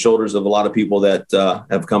standing on the shoulders of a lot of people that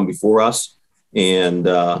have come before us, and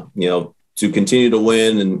to continue to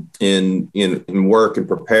win and work and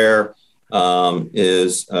prepare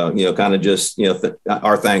is kind of just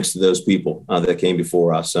our thanks to those people that came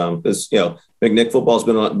before us. Because McNick football's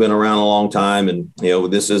been around a long time, and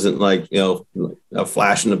this isn't like a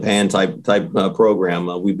flash in the pan type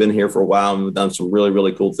program. We've been here for a while, and we've done some really,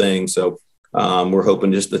 really cool things. So we're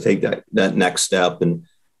hoping just to take that next step, and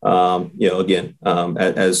again,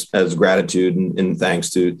 as gratitude and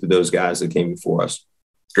thanks to those guys that came before us.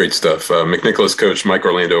 Great stuff. McNicholas coach Mike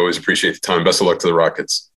Orlando, always appreciate the time. Best of luck to the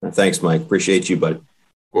Rockets. Thanks, Mike. Appreciate you, buddy.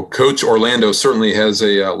 Well, Coach Orlando certainly has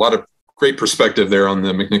a lot of great perspective there on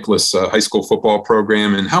the McNicholas high school football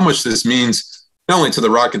program and how much this means not only to the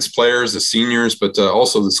Rockets players, the seniors, but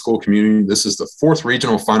also the school community. This is the fourth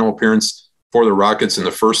regional final appearance for the Rockets and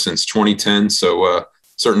the first since 2010. So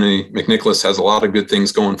certainly McNicholas has a lot of good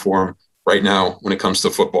things going for him right now when it comes to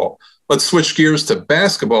football. Let's switch gears to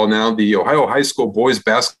basketball now. The Ohio High School boys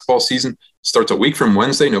basketball season starts a week from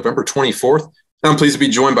Wednesday, November 24th. I'm pleased to be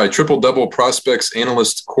joined by Triple-Double Prospects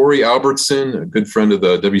analyst Corey Albertson, a good friend of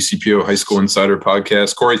the WCPO High School Insider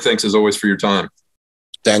podcast. Corey, thanks as always for your time.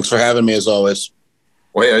 Thanks for having me as always.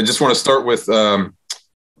 Well, hey, I just want to start with some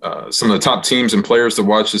of the top teams and players to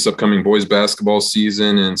watch this upcoming boys basketball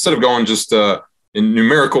season. And instead of going just in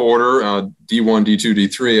numerical order, D1, D2,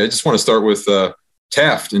 D3, I just want to start with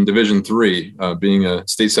Taft in Division III, being a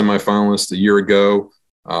state semifinalist a year ago.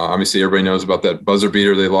 Obviously, everybody knows about that buzzer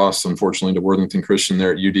beater they lost, unfortunately, to Worthington Christian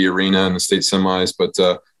there at UD Arena in the state semis. But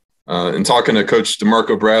in talking to Coach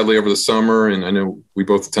DeMarco Bradley over the summer, and I know we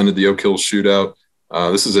both attended the Oak Hill shootout,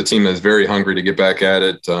 this is a team that's very hungry to get back at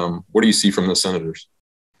it. What do you see from the Senators?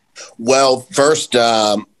 Well, first,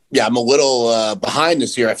 I'm a little behind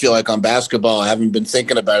this year. I feel like on basketball, I haven't been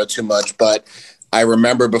thinking about it too much, but I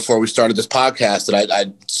remember before we started this podcast that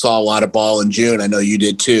I saw a lot of ball in June. I know you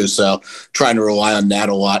did too. So trying to rely on that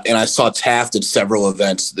a lot. And I saw Taft at several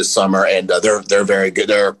events this summer, and they're very good.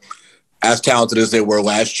 They're as talented as they were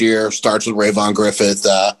last year. Starts with Rayvon Griffith,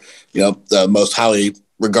 the most highly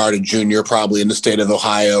regarded junior probably in the state of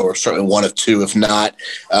Ohio, or certainly one of two, if not.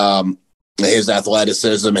 His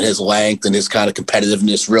athleticism and his length and his kind of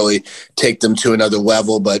competitiveness really take them to another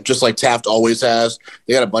level. But just like Taft always has,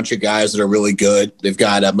 they got a bunch of guys that are really good. They've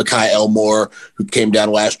got Mekhi Elmore, who came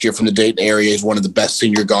down last year from the Dayton area. He's one of the best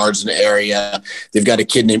senior guards in the area. They've got a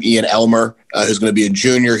kid named Ian Elmer, who's going to be a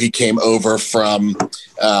junior. He came over from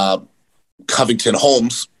Covington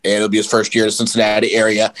Holmes, and it'll be his first year in the Cincinnati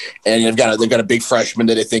area. And they've got a big freshman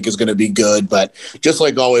that I think is going to be good. But just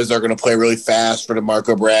like always, they're going to play really fast for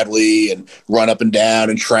DeMarco Bradley and run up and down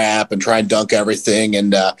and trap and try and dunk everything.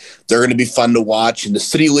 And they're going to be fun to watch. And the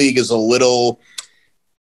City League is there's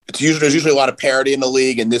usually a lot of parity in the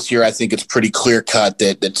league. And this year, I think it's pretty clear cut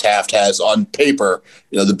that Taft has on paper,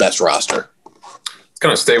 the best roster. Let's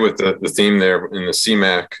kind of stay with the theme there in the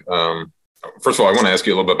CMAC. First of all, I want to ask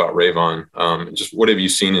you a little bit about Rayvon. Just what have you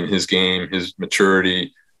seen in his game, his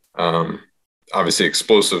maturity? Obviously,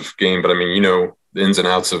 explosive game, but I mean, the ins and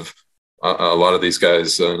outs of a lot of these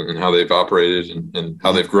guys and how they've operated and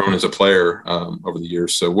how they've grown as a player over the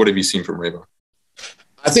years. So, what have you seen from Rayvon?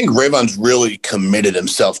 I think Rayvon's really committed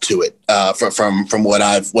himself to it from what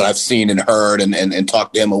I've seen and heard and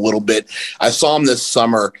talked to him a little bit. I saw him this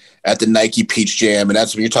summer at the Nike Peach Jam, and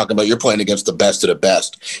that's what you're talking about. You're playing against the best of the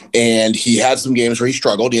best. And he had some games where he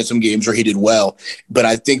struggled. He had some games where he did well. But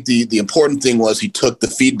I think the important thing was he took the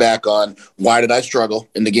feedback on why did I struggle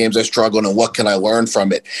in the games I struggled and what can I learn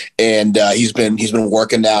from it. And he's been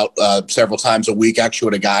working out several times a week, actually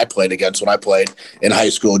with a guy I played against when I played in high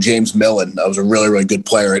school, James Millen. That was a really, really good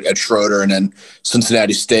player at Schroeder and then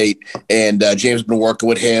Cincinnati State. And James has been working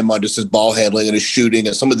with him on just his ball handling and his shooting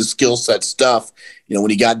and some of the skill set stuff. You know,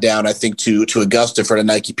 when he got down, I think, to Augusta for the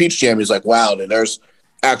Nike Peach Jam, he's like, wow, there's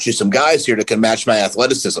actually some guys here that can match my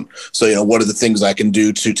athleticism. So, you know, what are the things I can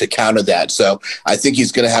do to counter that? So I think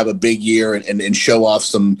he's going to have a big year and show off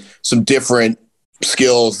some different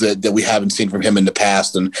skills that we haven't seen from him in the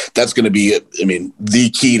past. And that's going to be, I mean,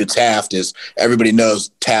 the key to Taft is everybody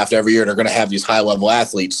knows Taft every year. They're going to have these high level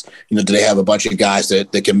athletes. You know, do they have a bunch of guys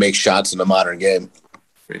that can make shots in the modern game?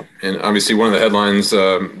 And obviously one of the headlines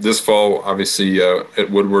this fall, obviously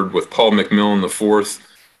at Woodward with Paul McMillan IV,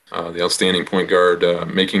 the outstanding point guard,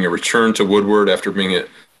 making a return to Woodward after being at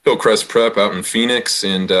Hillcrest Prep out in Phoenix.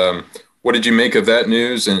 And what did you make of that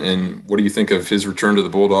news? And what do you think of his return to the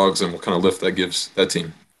Bulldogs and what kind of lift that gives that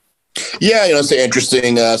team? Yeah, you know, it's an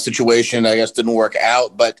interesting situation. I guess didn't work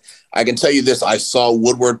out, but I can tell you this. I saw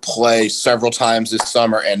Woodward play several times this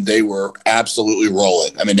summer, and they were absolutely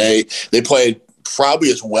rolling. I mean, they played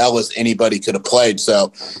probably as well as anybody could have played.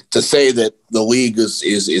 So to say that the league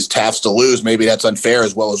is Taft's to lose, maybe that's unfair.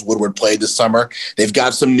 As well as Woodward played this summer, they've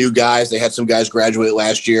got some new guys. They had some guys graduate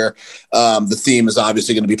last year. The theme is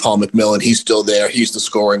obviously going to be Paul McMillan. He's still there. He's the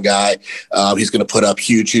scoring guy. He's going to put up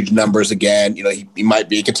huge numbers again. You know, he might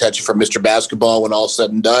be a contention for Mr. Basketball when all's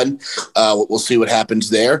said and done. We'll see what happens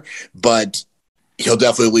there, but he'll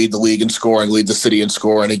definitely lead the league in scoring, lead the city in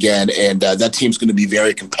scoring again. And that team's going to be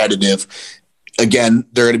very competitive. Again,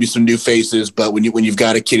 there are going to be some new faces, but when you've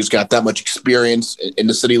got a kid who's got that much experience in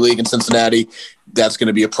the City League in Cincinnati, that's going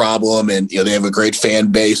to be a problem. And, you know, they have a great fan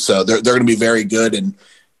base, so they're going to be very good. And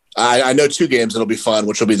I know 2 games that'll be fun,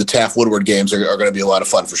 which will be the Taft Woodward games are going to be a lot of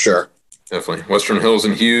fun for sure. Definitely. Western Hills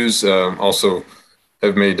and Hughes also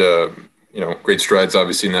have made, great strides,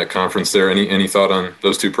 obviously, in that conference there. Any thought on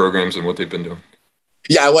those 2 programs and what they've been doing?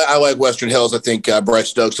 Yeah, I like Western Hills. I think Bryce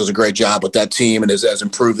Stokes does a great job with that team and has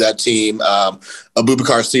improved that team.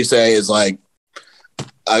 Abubakar Cisse is like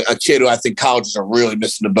a kid who I think colleges are really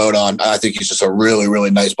missing the boat on. I think he's just a really, really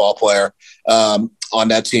nice ball player on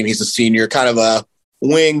that team. He's a senior, kind of a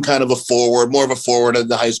wing, kind of a forward, more of a forward at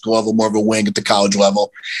the high school level, more of a wing at the college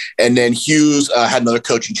level. And then Hughes had another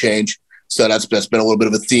coaching change. So that's been a little bit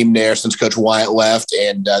of a theme there since Coach Wyatt left,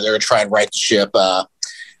 and they're going to try and right the ship.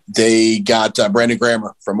 They got Brandon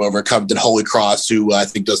Grammer from over at Covington Holy Cross, who I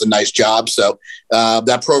think does a nice job. So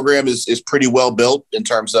that program is pretty well built in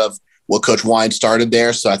terms of what Coach Wine started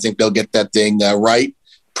there. So I think they'll get that thing right.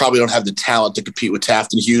 Probably don't have the talent to compete with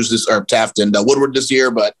Taft and Hughes or Taft and Woodward this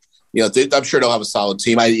year, but you know I'm sure they'll have a solid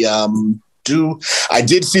team. I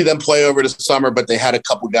did see them play over this summer, but they had a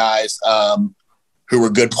couple guys who were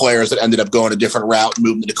good players that ended up going a different route,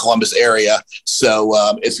 moving to the Columbus area. So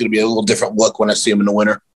it's going to be a little different look when I see them in the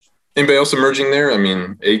winter. Anybody else emerging there? I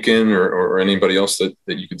mean, Aiken or anybody else that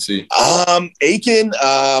you could see? Aiken,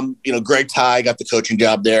 Greg Ty got the coaching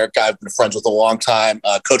job there. Guy I've been friends with a long time.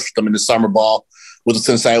 Coached them in the summer ball with the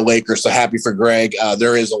Cincinnati Lakers. So happy for Greg.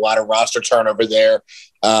 There is a lot of roster turnover there.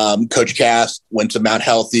 Coach Cass went to Mount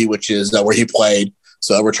Healthy, which is where he played.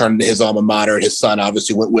 So returning to his alma mater. His son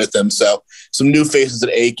obviously went with him. So some new faces at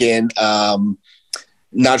Aiken.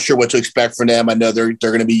 Not sure what to expect from them. I know they're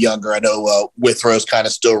going to be younger. I know Withrow's kind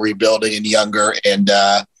of still rebuilding and younger. And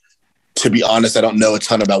to be honest, I don't know a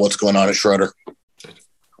ton about what's going on at Schroeder.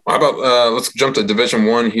 How about let's jump to Division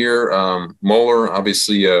I here. Moeller,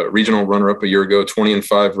 obviously a regional runner-up a year ago,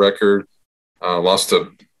 20-5 record. Lost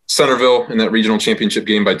to Centerville in that regional championship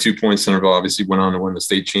game by 2 points. Centerville obviously went on to win the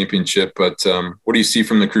state championship. But what do you see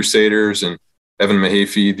from the Crusaders and Evan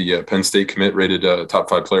Mahaffey, the Penn State commit, rated a top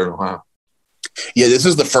 5 player in Ohio? Yeah, this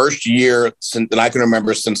is the first year that I can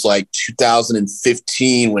remember since like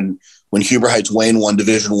 2015 when Huber Heights Wayne won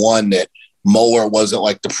Division I that Moeller wasn't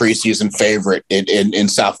like the preseason favorite in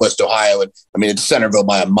Southwest Ohio. And I mean, it's Centerville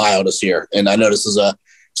by a mile this year. And I know this is a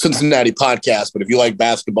Cincinnati podcast, but if you like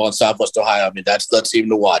basketball in Southwest Ohio, I mean, that's the team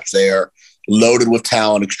to watch. They are loaded with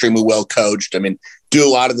talent, extremely well coached. I mean, do a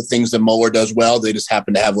lot of the things that Moeller does well. They just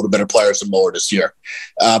happen to have a little better players than Moeller this year.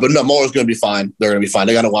 But no, Moeller's going to be fine. They're going to be fine.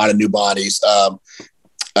 They got a lot of new bodies. Evan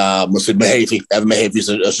Mahaffey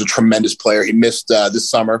is a tremendous player. He missed this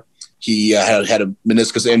summer. He had a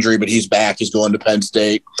meniscus injury, but he's back. He's going to Penn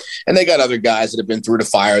State. And they got other guys that have been through the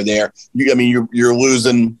fire there. You're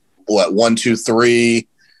losing, 1, 2, 3,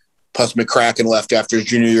 plus McCracken left after his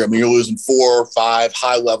junior year. I mean, you're losing 4 or 5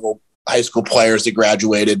 high-level high school players that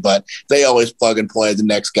graduated, but they always plug and play the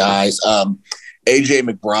next guys. AJ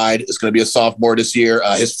McBride is going to be a sophomore this year.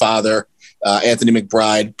 His father, Anthony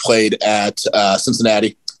McBride, played at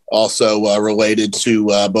Cincinnati also related to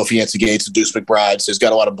both Yancey Gates and Deuce McBride. So he's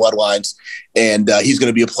got a lot of bloodlines, and he's going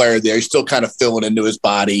to be a player there. He's still kind of filling into his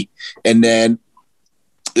body. And then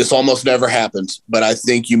this almost never happens, but I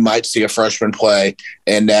think you might see a freshman play,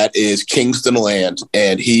 and that is Kingston Land.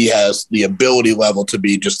 And he has the ability level to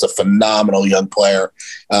be just a phenomenal young player.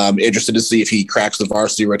 Interested to see if he cracks the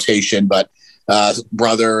varsity rotation, but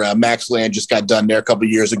brother Max Land just got done there a couple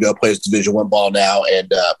of years ago, plays Division I ball now.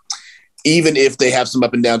 And even if they have some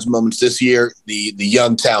up and downs moments this year, the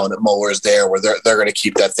young talent at Moeller is there where they're going to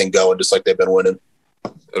keep that thing going just like they've been winning.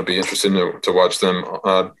 It'll be interesting to watch them.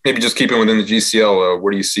 Maybe just keeping within the GCL,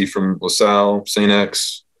 what do you see from LaSalle, St.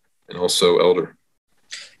 X, and also Elder?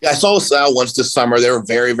 Yeah, I saw LaSalle once this summer. They were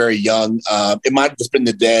very, very young. It might have just been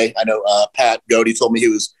the day. I know Pat Godey told me he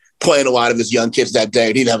was playing a lot of his young kids that day.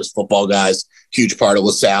 He didn't have his football guys, huge part of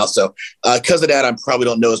LaSalle. So because of that, I probably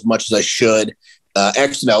don't know as much as I should.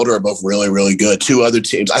 X and Elder are both really, really good. Two other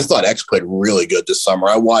teams. I thought X played really good this summer.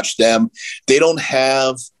 I watched them. They don't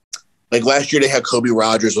have – like last year they had Kobe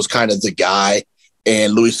Rogers was kind of the guy,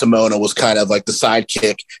 and Louis Simona was kind of like the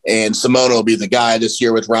sidekick, and Simona will be the guy this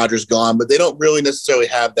year with Rogers gone, but they don't really necessarily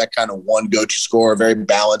have that kind of one go-to scorer, very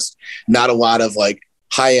balanced, not a lot of like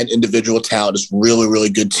high-end individual talent, just really, really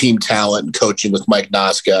good team talent and coaching with Mike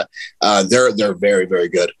Noska. They're very, very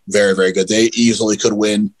good, very, very good. They easily could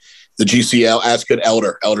win the GCL, as could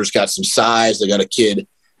Elder. Elder's got some size. They got a kid,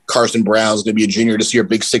 Carson Brown's going to be a junior this year,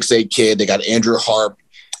 big 6'8" kid. They got Andrew Harp.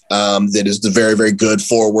 That is the very, very good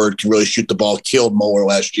forward, can really shoot the ball, killed Moeller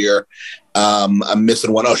last year. I'm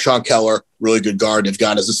missing one. Oh, Sean Keller, really good guard. They've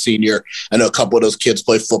got as a senior. I know a couple of those kids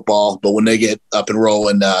play football, but when they get up and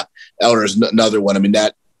rolling, Elder is another one. I mean,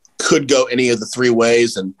 that could go any of the three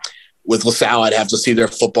ways. And with LaSalle, I'd have to see their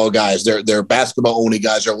football guys. Their basketball-only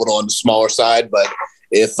guys are a little on the smaller side, but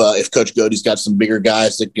if Coach Godey's got some bigger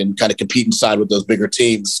guys that can kind of compete inside with those bigger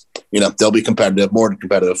teams, they'll be competitive, more than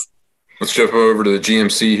competitive. Let's jump over to the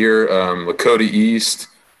GMC here. Lakota East,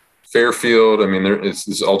 Fairfield. I mean, it's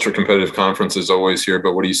this ultra-competitive conference is always here,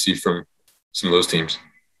 but what do you see from some of those teams?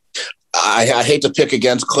 I hate to pick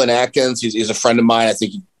against Clint Atkins. He's a friend of mine. I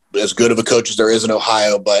think he's as good of a coach as there is in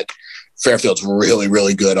Ohio, but Fairfield's really,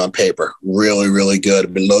 really good on paper. Really, really good. I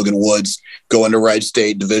mean, Logan Woods going to Wright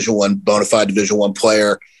State, Division I, bona fide Division I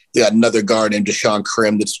player. They got another guard named Deshaun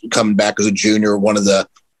Krim that's coming back as a junior, one of the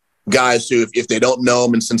guys who, if they don't know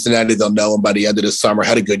him in Cincinnati, they'll know him by the end of the summer.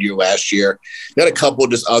 Had a good year last year. Got a couple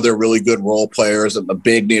of just other really good role players. A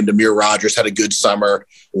big named Amir Rogers had a good summer.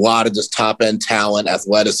 A lot of just top-end talent,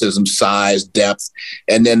 athleticism, size, depth.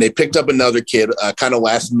 And then they picked up another kid kind of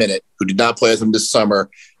last minute who did not play with them this summer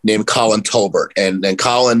named Colin Tolbert. And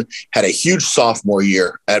Colin had a huge sophomore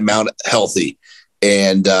year at Mount Healthy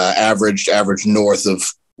and averaged north of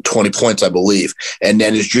 20 points, I believe. And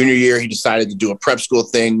then his junior year, he decided to do a prep school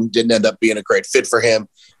thing. Didn't end up being a great fit for him.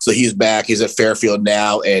 So he's back. He's at Fairfield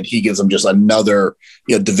now, and he gives them just another,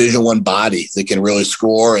 Division I body that can really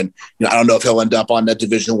score. And I don't know if he'll end up on that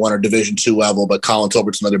Division I or Division II level, but Colin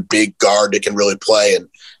Tolbert's another big guard that can really play, and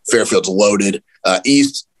Fairfield's loaded.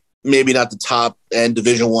 East, maybe not the top end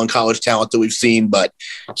Division I college talent that we've seen, but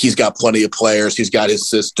he's got plenty of players. He's got his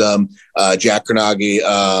system. Jack Carnegie,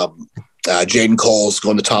 Jaden Cole's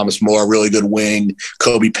going to Thomas More, really good wing.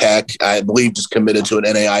 Kobe Peck, I believe, just committed to an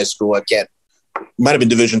NAI school. Might have been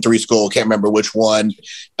Division III school. Can't remember which one.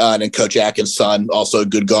 And then Coach Atkins' son, also a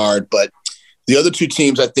good guard. But the other two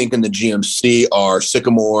teams, I think, in the GMC are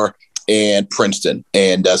Sycamore and Princeton.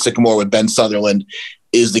 And Sycamore with Ben Sutherland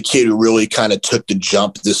is the kid who really kind of took the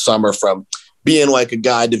jump this summer from being like a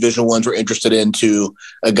guy Division I's were interested in to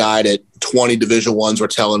a guy that 20 Division I's were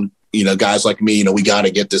telling guys like me, we got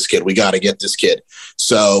to get this kid. We got to get this kid.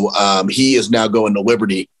 So he is now going to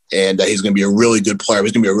Liberty, and he's going to be a really good player.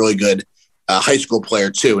 He's going to be a really good high school player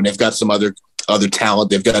too. And they've got some other talent.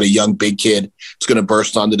 They've got a young big kid who's going to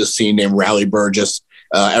burst onto the scene named Riley Burgess.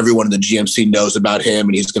 Everyone in the GMC knows about him,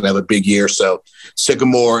 and he's going to have a big year. So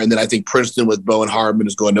Sycamore, and then I think Princeton with Bowen Hardman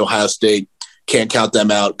is going to Ohio State. Can't count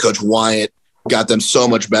them out. Coach Wyatt got them so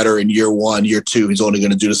much better in year one. Year two, he's only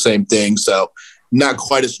going to do the same thing. So not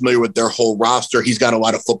quite as familiar with their whole roster. He's got a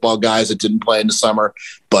lot of football guys that didn't play in the summer,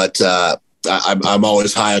 but I'm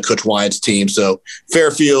always high on Coach Wyatt's team. So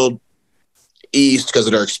Fairfield East, because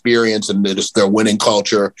of their experience and just their winning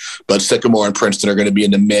culture, but Sycamore and Princeton are going to be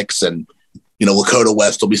in the mix. And, Lakota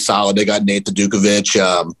West will be solid. They got Nate Dukovic.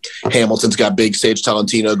 Hamilton's got big Sage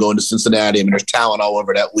Talentino going to Cincinnati. I mean, there's talent all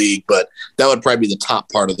over that league, but that would probably be the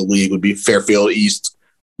top part of the league would be Fairfield East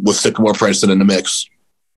with Sycamore Princeton in the mix.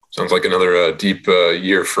 Sounds like another deep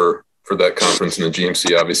year for that conference in the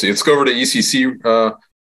GMC, obviously. Let's go over to ECC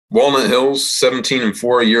Walnut Hills,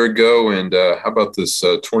 17-4 a year ago. And how about this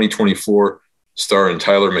 2024 star in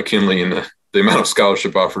Tyler McKinley and the amount of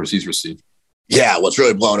scholarship offers he's received? Yeah, well, it's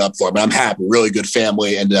really blown up for him. But I'm happy. Really good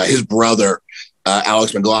family. And his brother,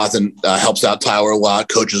 Alex McLaughlin, helps out Tyler a lot,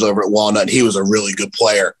 coaches over at Walnut. And he was a really good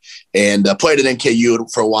player and played at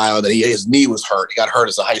NKU for a while. And then his knee was hurt. He got hurt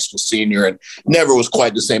as a high school senior and never was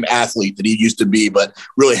quite the same athlete that he used to be, but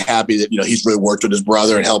really happy that, he's really worked with his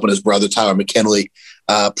brother and helping his brother, Tyler McKinley.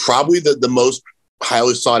 Probably the most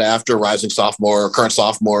highly sought after rising sophomore or current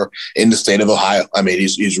sophomore in the state of Ohio. I mean,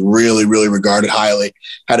 he's really, really regarded highly,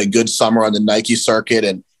 had a good summer on the Nike circuit.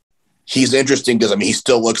 And he's interesting because, he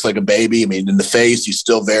still looks like a baby. In the face, he's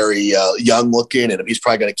still very young looking, and he's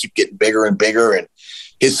probably going to keep getting bigger and bigger. And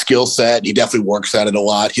his skill set, he definitely works at it a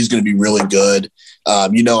lot. He's going to be really good.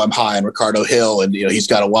 I'm high on Ricardo Hill, and he's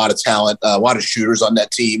got a lot of talent, a lot of shooters on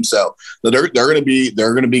that team. So they're going to be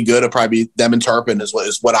good. It'll probably be them and Turpin is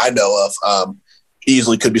what I know of.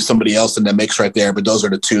 Easily could be somebody else in that mix right there, but those are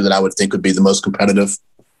the two that I would think would be the most competitive.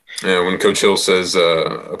 Yeah, when Coach Hill says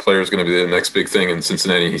a player is going to be the next big thing in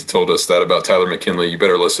Cincinnati, he told us that about Tyler McKinley. You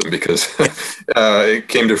better listen because it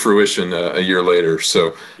came to fruition a year later.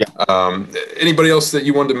 So anybody else that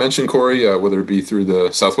you wanted to mention, Corey, whether it be through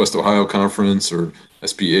the Southwest Ohio Conference or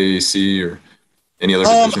SBAAC or any other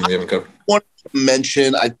division we haven't covered? I want to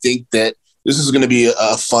mention, I think that this is going to be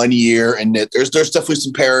a fun year and that there's definitely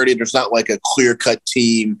some parity. There's not like a clear-cut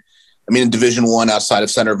team. In Division I outside of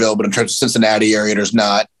Centerville, but in terms of Cincinnati area, there's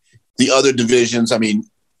not. The other divisions,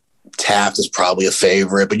 Taft is probably a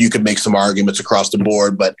favorite, but you could make some arguments across the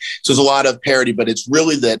board. But so there's a lot of parity, but it's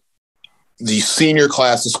really that the senior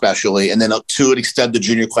class especially, and then to an extent the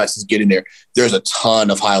junior class is getting there. There's a ton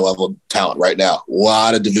of high-level talent right now. A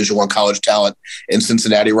lot of Division I college talent in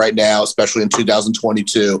Cincinnati right now, especially in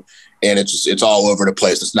 2022. And it's all over the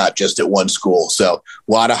place. It's not just at one school. So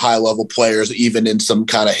a lot of high-level players, even in some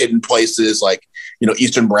kind of hidden places like,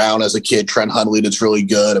 Eastern Brown as a kid, Trent Hundley, that's really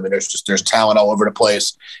good. There's talent all over the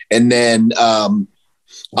place. And then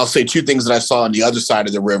I'll say two things that I saw on the other side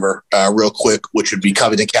of the river real quick, which would be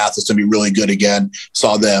Covington Catholic's going to be really good again.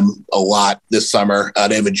 Saw them a lot this summer.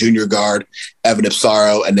 They have a junior guard, Evan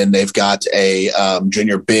Ipsaro, and then they've got a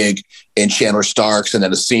junior big in Chandler Starks, and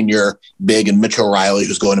then a senior big in Mitchell Riley,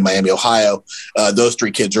 who's going to Miami, Ohio. Those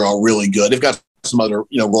three kids are all really good. They've got some other,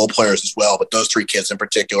 role players as well, but those three kids in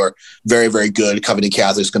particular, very, very good. Covington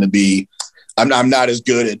Catholic is going to be, I'm not as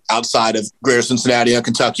good at outside of Greater Cincinnati and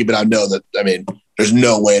Kentucky, but I know that, there's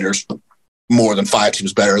no way there's more than 5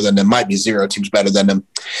 teams better than them, might be 0 teams better than them.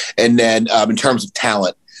 And then in terms of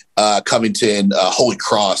talent, Covington, Holy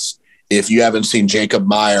Cross, if you haven't seen Jacob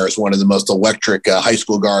Myers, one of the most electric high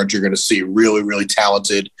school guards, you're going to see really, really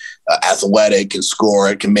talented, athletic, can score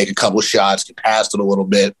it, can make a couple of shots, can pass it a little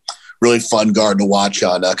bit. Really fun guard to watch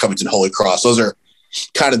on Covington Holy Cross. Those are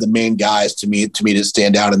kind of the main guys to me to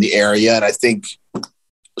stand out in the area. And I think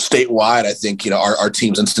statewide, our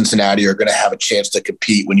teams in Cincinnati are going to have a chance to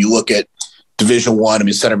compete. When you look at Division I,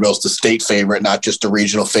 Centerville's the state favorite, not just a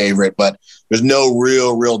regional favorite, but there's no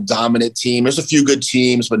real dominant team. There's a few good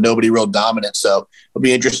teams, but nobody real dominant. So it'll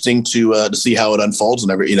be interesting to see how it unfolds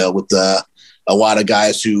and with a lot of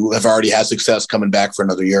guys who have already had success coming back for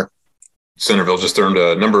another year. Centerville just earned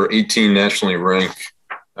a number 18 nationally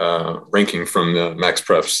ranking from Max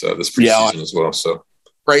Preps this preseason as well. So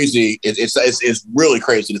crazy. It's really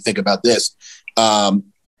crazy to think about this.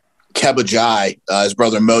 Keba Jai, his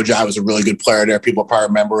brother Mo Jai was a really good player there. People probably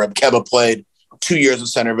remember him. Keba played 2 years at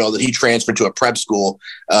Centerville. That he transferred to a prep school.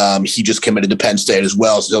 He just committed to Penn State as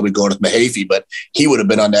well, so he'll be going with Mahaffey, but he would have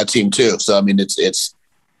been on that team too. So, it's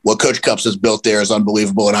what Coach Cupps has built there is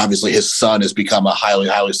unbelievable, and obviously his son has become a highly,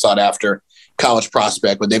 highly sought-after college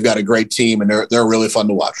prospect, but they've got a great team, and they're really fun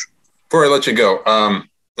to watch. Before I let you go, I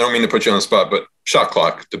don't mean to put you on the spot, but shot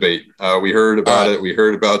clock debate. We heard about it. We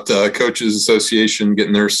heard about Coaches Association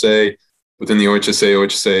getting their say within the OHSA.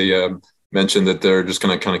 OHSA mentioned that they're just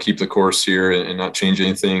going to kind of keep the course here and not change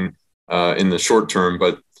anything in the short term.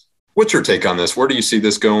 But what's your take on this? Where do you see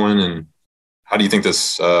this going, and how do you think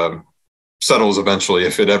this settles eventually,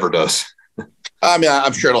 if it ever does?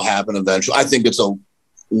 I'm sure it'll happen eventually. I think it's a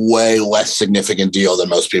way less significant deal than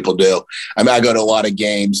most people do. I go to a lot of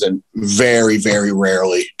games, and very, very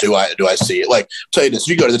rarely do I see it. Like, I'll tell you this: if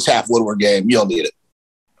you go to the Taft Woodward game, you don't need it.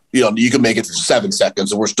 You can make it for 7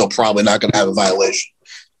 seconds, and we're still probably not going to have a violation.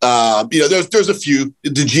 There's a few. The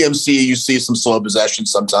GMC, you see some slow possession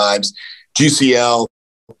sometimes. GCL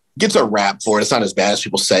gets a rap for it. It's not as bad as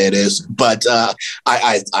people say it is, but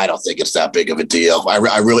I don't think it's that big of a deal. I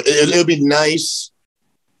really, it would be nice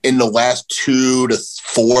in the last 2 to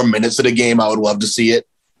 4 minutes of the game. I would love to see it,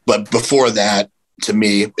 but before that, to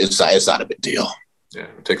me, it's not a big deal. Yeah,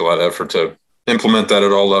 it take a lot of effort to implement that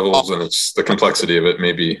at all levels, and it's the complexity of it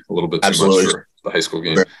may be a little bit too much for the high school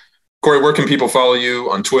game. Corey, where can people follow you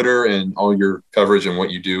on Twitter and all your coverage and what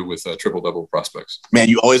you do with Triple Double Prospects? Man,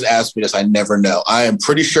 you always ask me this. I never know. I am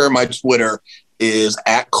pretty sure my Twitter is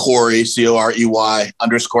at Corey, COREY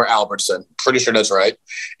 _Albertson. Pretty sure that's right.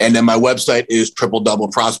 And then my website is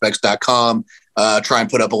tripledoubleprospects.com. Try and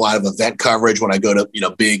put up a lot of event coverage when I go to,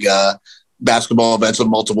 big basketball events with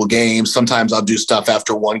multiple games. Sometimes I'll do stuff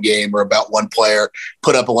after one game or about one player,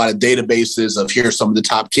 put up a lot of databases of here's some of the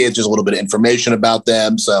top kids, just a little bit of information about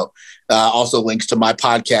them. So also links to my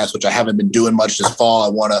podcast, which I haven't been doing much this fall. I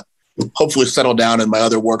want to hopefully settle down in my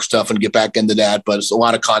other work stuff and get back into that, but it's a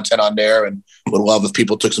lot of content on there and would love if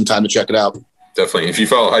people took some time to check it out. Definitely. If you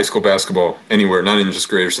follow high school basketball anywhere, not even just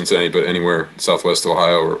Greater Cincinnati, but anywhere Southwest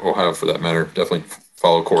Ohio or Ohio for that matter, definitely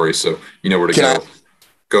follow Corey so you know where to go.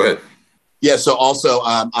 Go ahead. Yeah, so also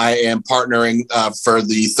I am partnering for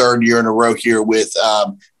the third year in a row here with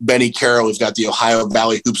Benny Carroll, who's got the Ohio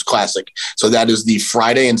Valley Hoops Classic. So that is the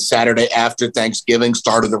Friday and Saturday after Thanksgiving,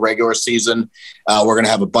 start of the regular season. We're going to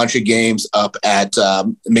have a bunch of games up at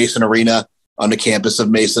Mason Arena on the campus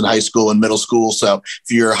of Mason High School and Middle School. So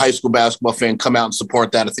if you're a high school basketball fan, come out and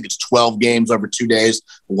support that. I think it's 12 games over 2 days.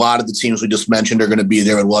 A lot of the teams we just mentioned are going to be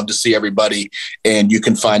there. I'd love to see everybody. And you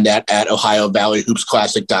can find that at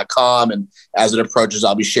OhioValleyHoopsClassic.com. And as it approaches,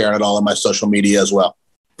 I'll be sharing it all on my social media as well.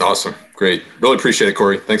 Awesome. Great. Really appreciate it,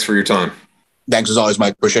 Corey. Thanks for your time. Thanks as always,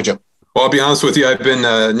 Mike. Appreciate you. Well, I'll be honest with you. I've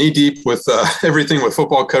been knee deep with everything with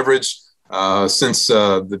football coverage since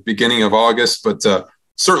the beginning of August, but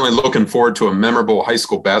certainly looking forward to a memorable high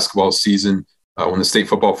school basketball season when the state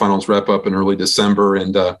football finals wrap up in early December.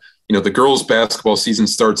 And, the girls basketball season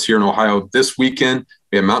starts here in Ohio this weekend.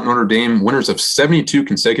 We have Mount Notre Dame, winners of 72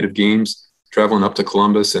 consecutive games, traveling up to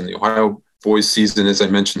Columbus. And the Ohio boys season, as I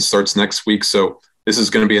mentioned, starts next week. So this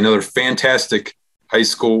is going to be another fantastic high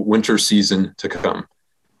school winter season to come.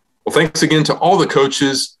 Well, thanks again to all the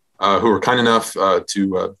coaches who were kind enough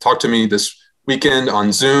to talk to me this weekend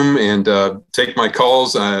on Zoom and take my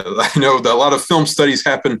calls. I know that a lot of film studies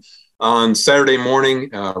happen on Saturday morning,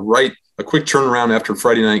 right? A quick turnaround after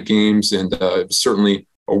Friday night games, and it was certainly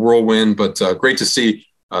a whirlwind, but great to see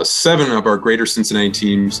 7 of our Greater Cincinnati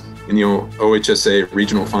teams in the OHSA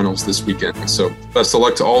regional finals this weekend. So best of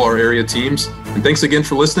luck to all our area teams, and thanks again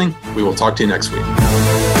for listening. We will talk to you next week.